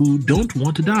Who Don't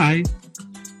Want to Die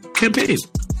campaign.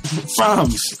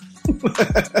 Farms.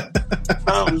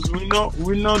 We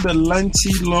know the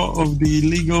lengthy law of the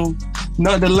illegal.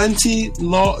 No, the lengthy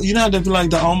law. You know how they feel like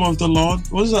the arm of the Lord.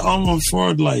 What's the arm of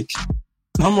Ford like?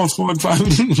 Arm of Ford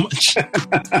probably much.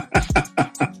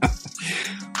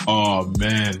 Oh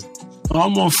man.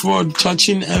 I'm on fraud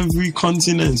touching every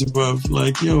continent, bruv.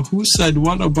 Like, yo, who said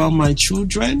what about my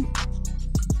children?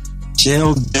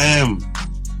 Jail them.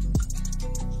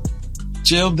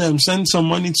 Jail them. Send some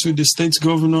money to the state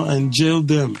governor and jail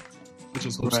them. Which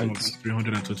is also right.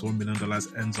 $321 million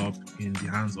ends up in the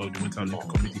hands of the Winter Olympic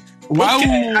Committee. Wow.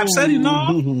 Okay, I've said enough.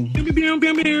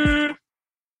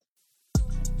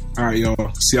 All right,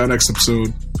 y'all. See y'all next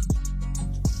episode.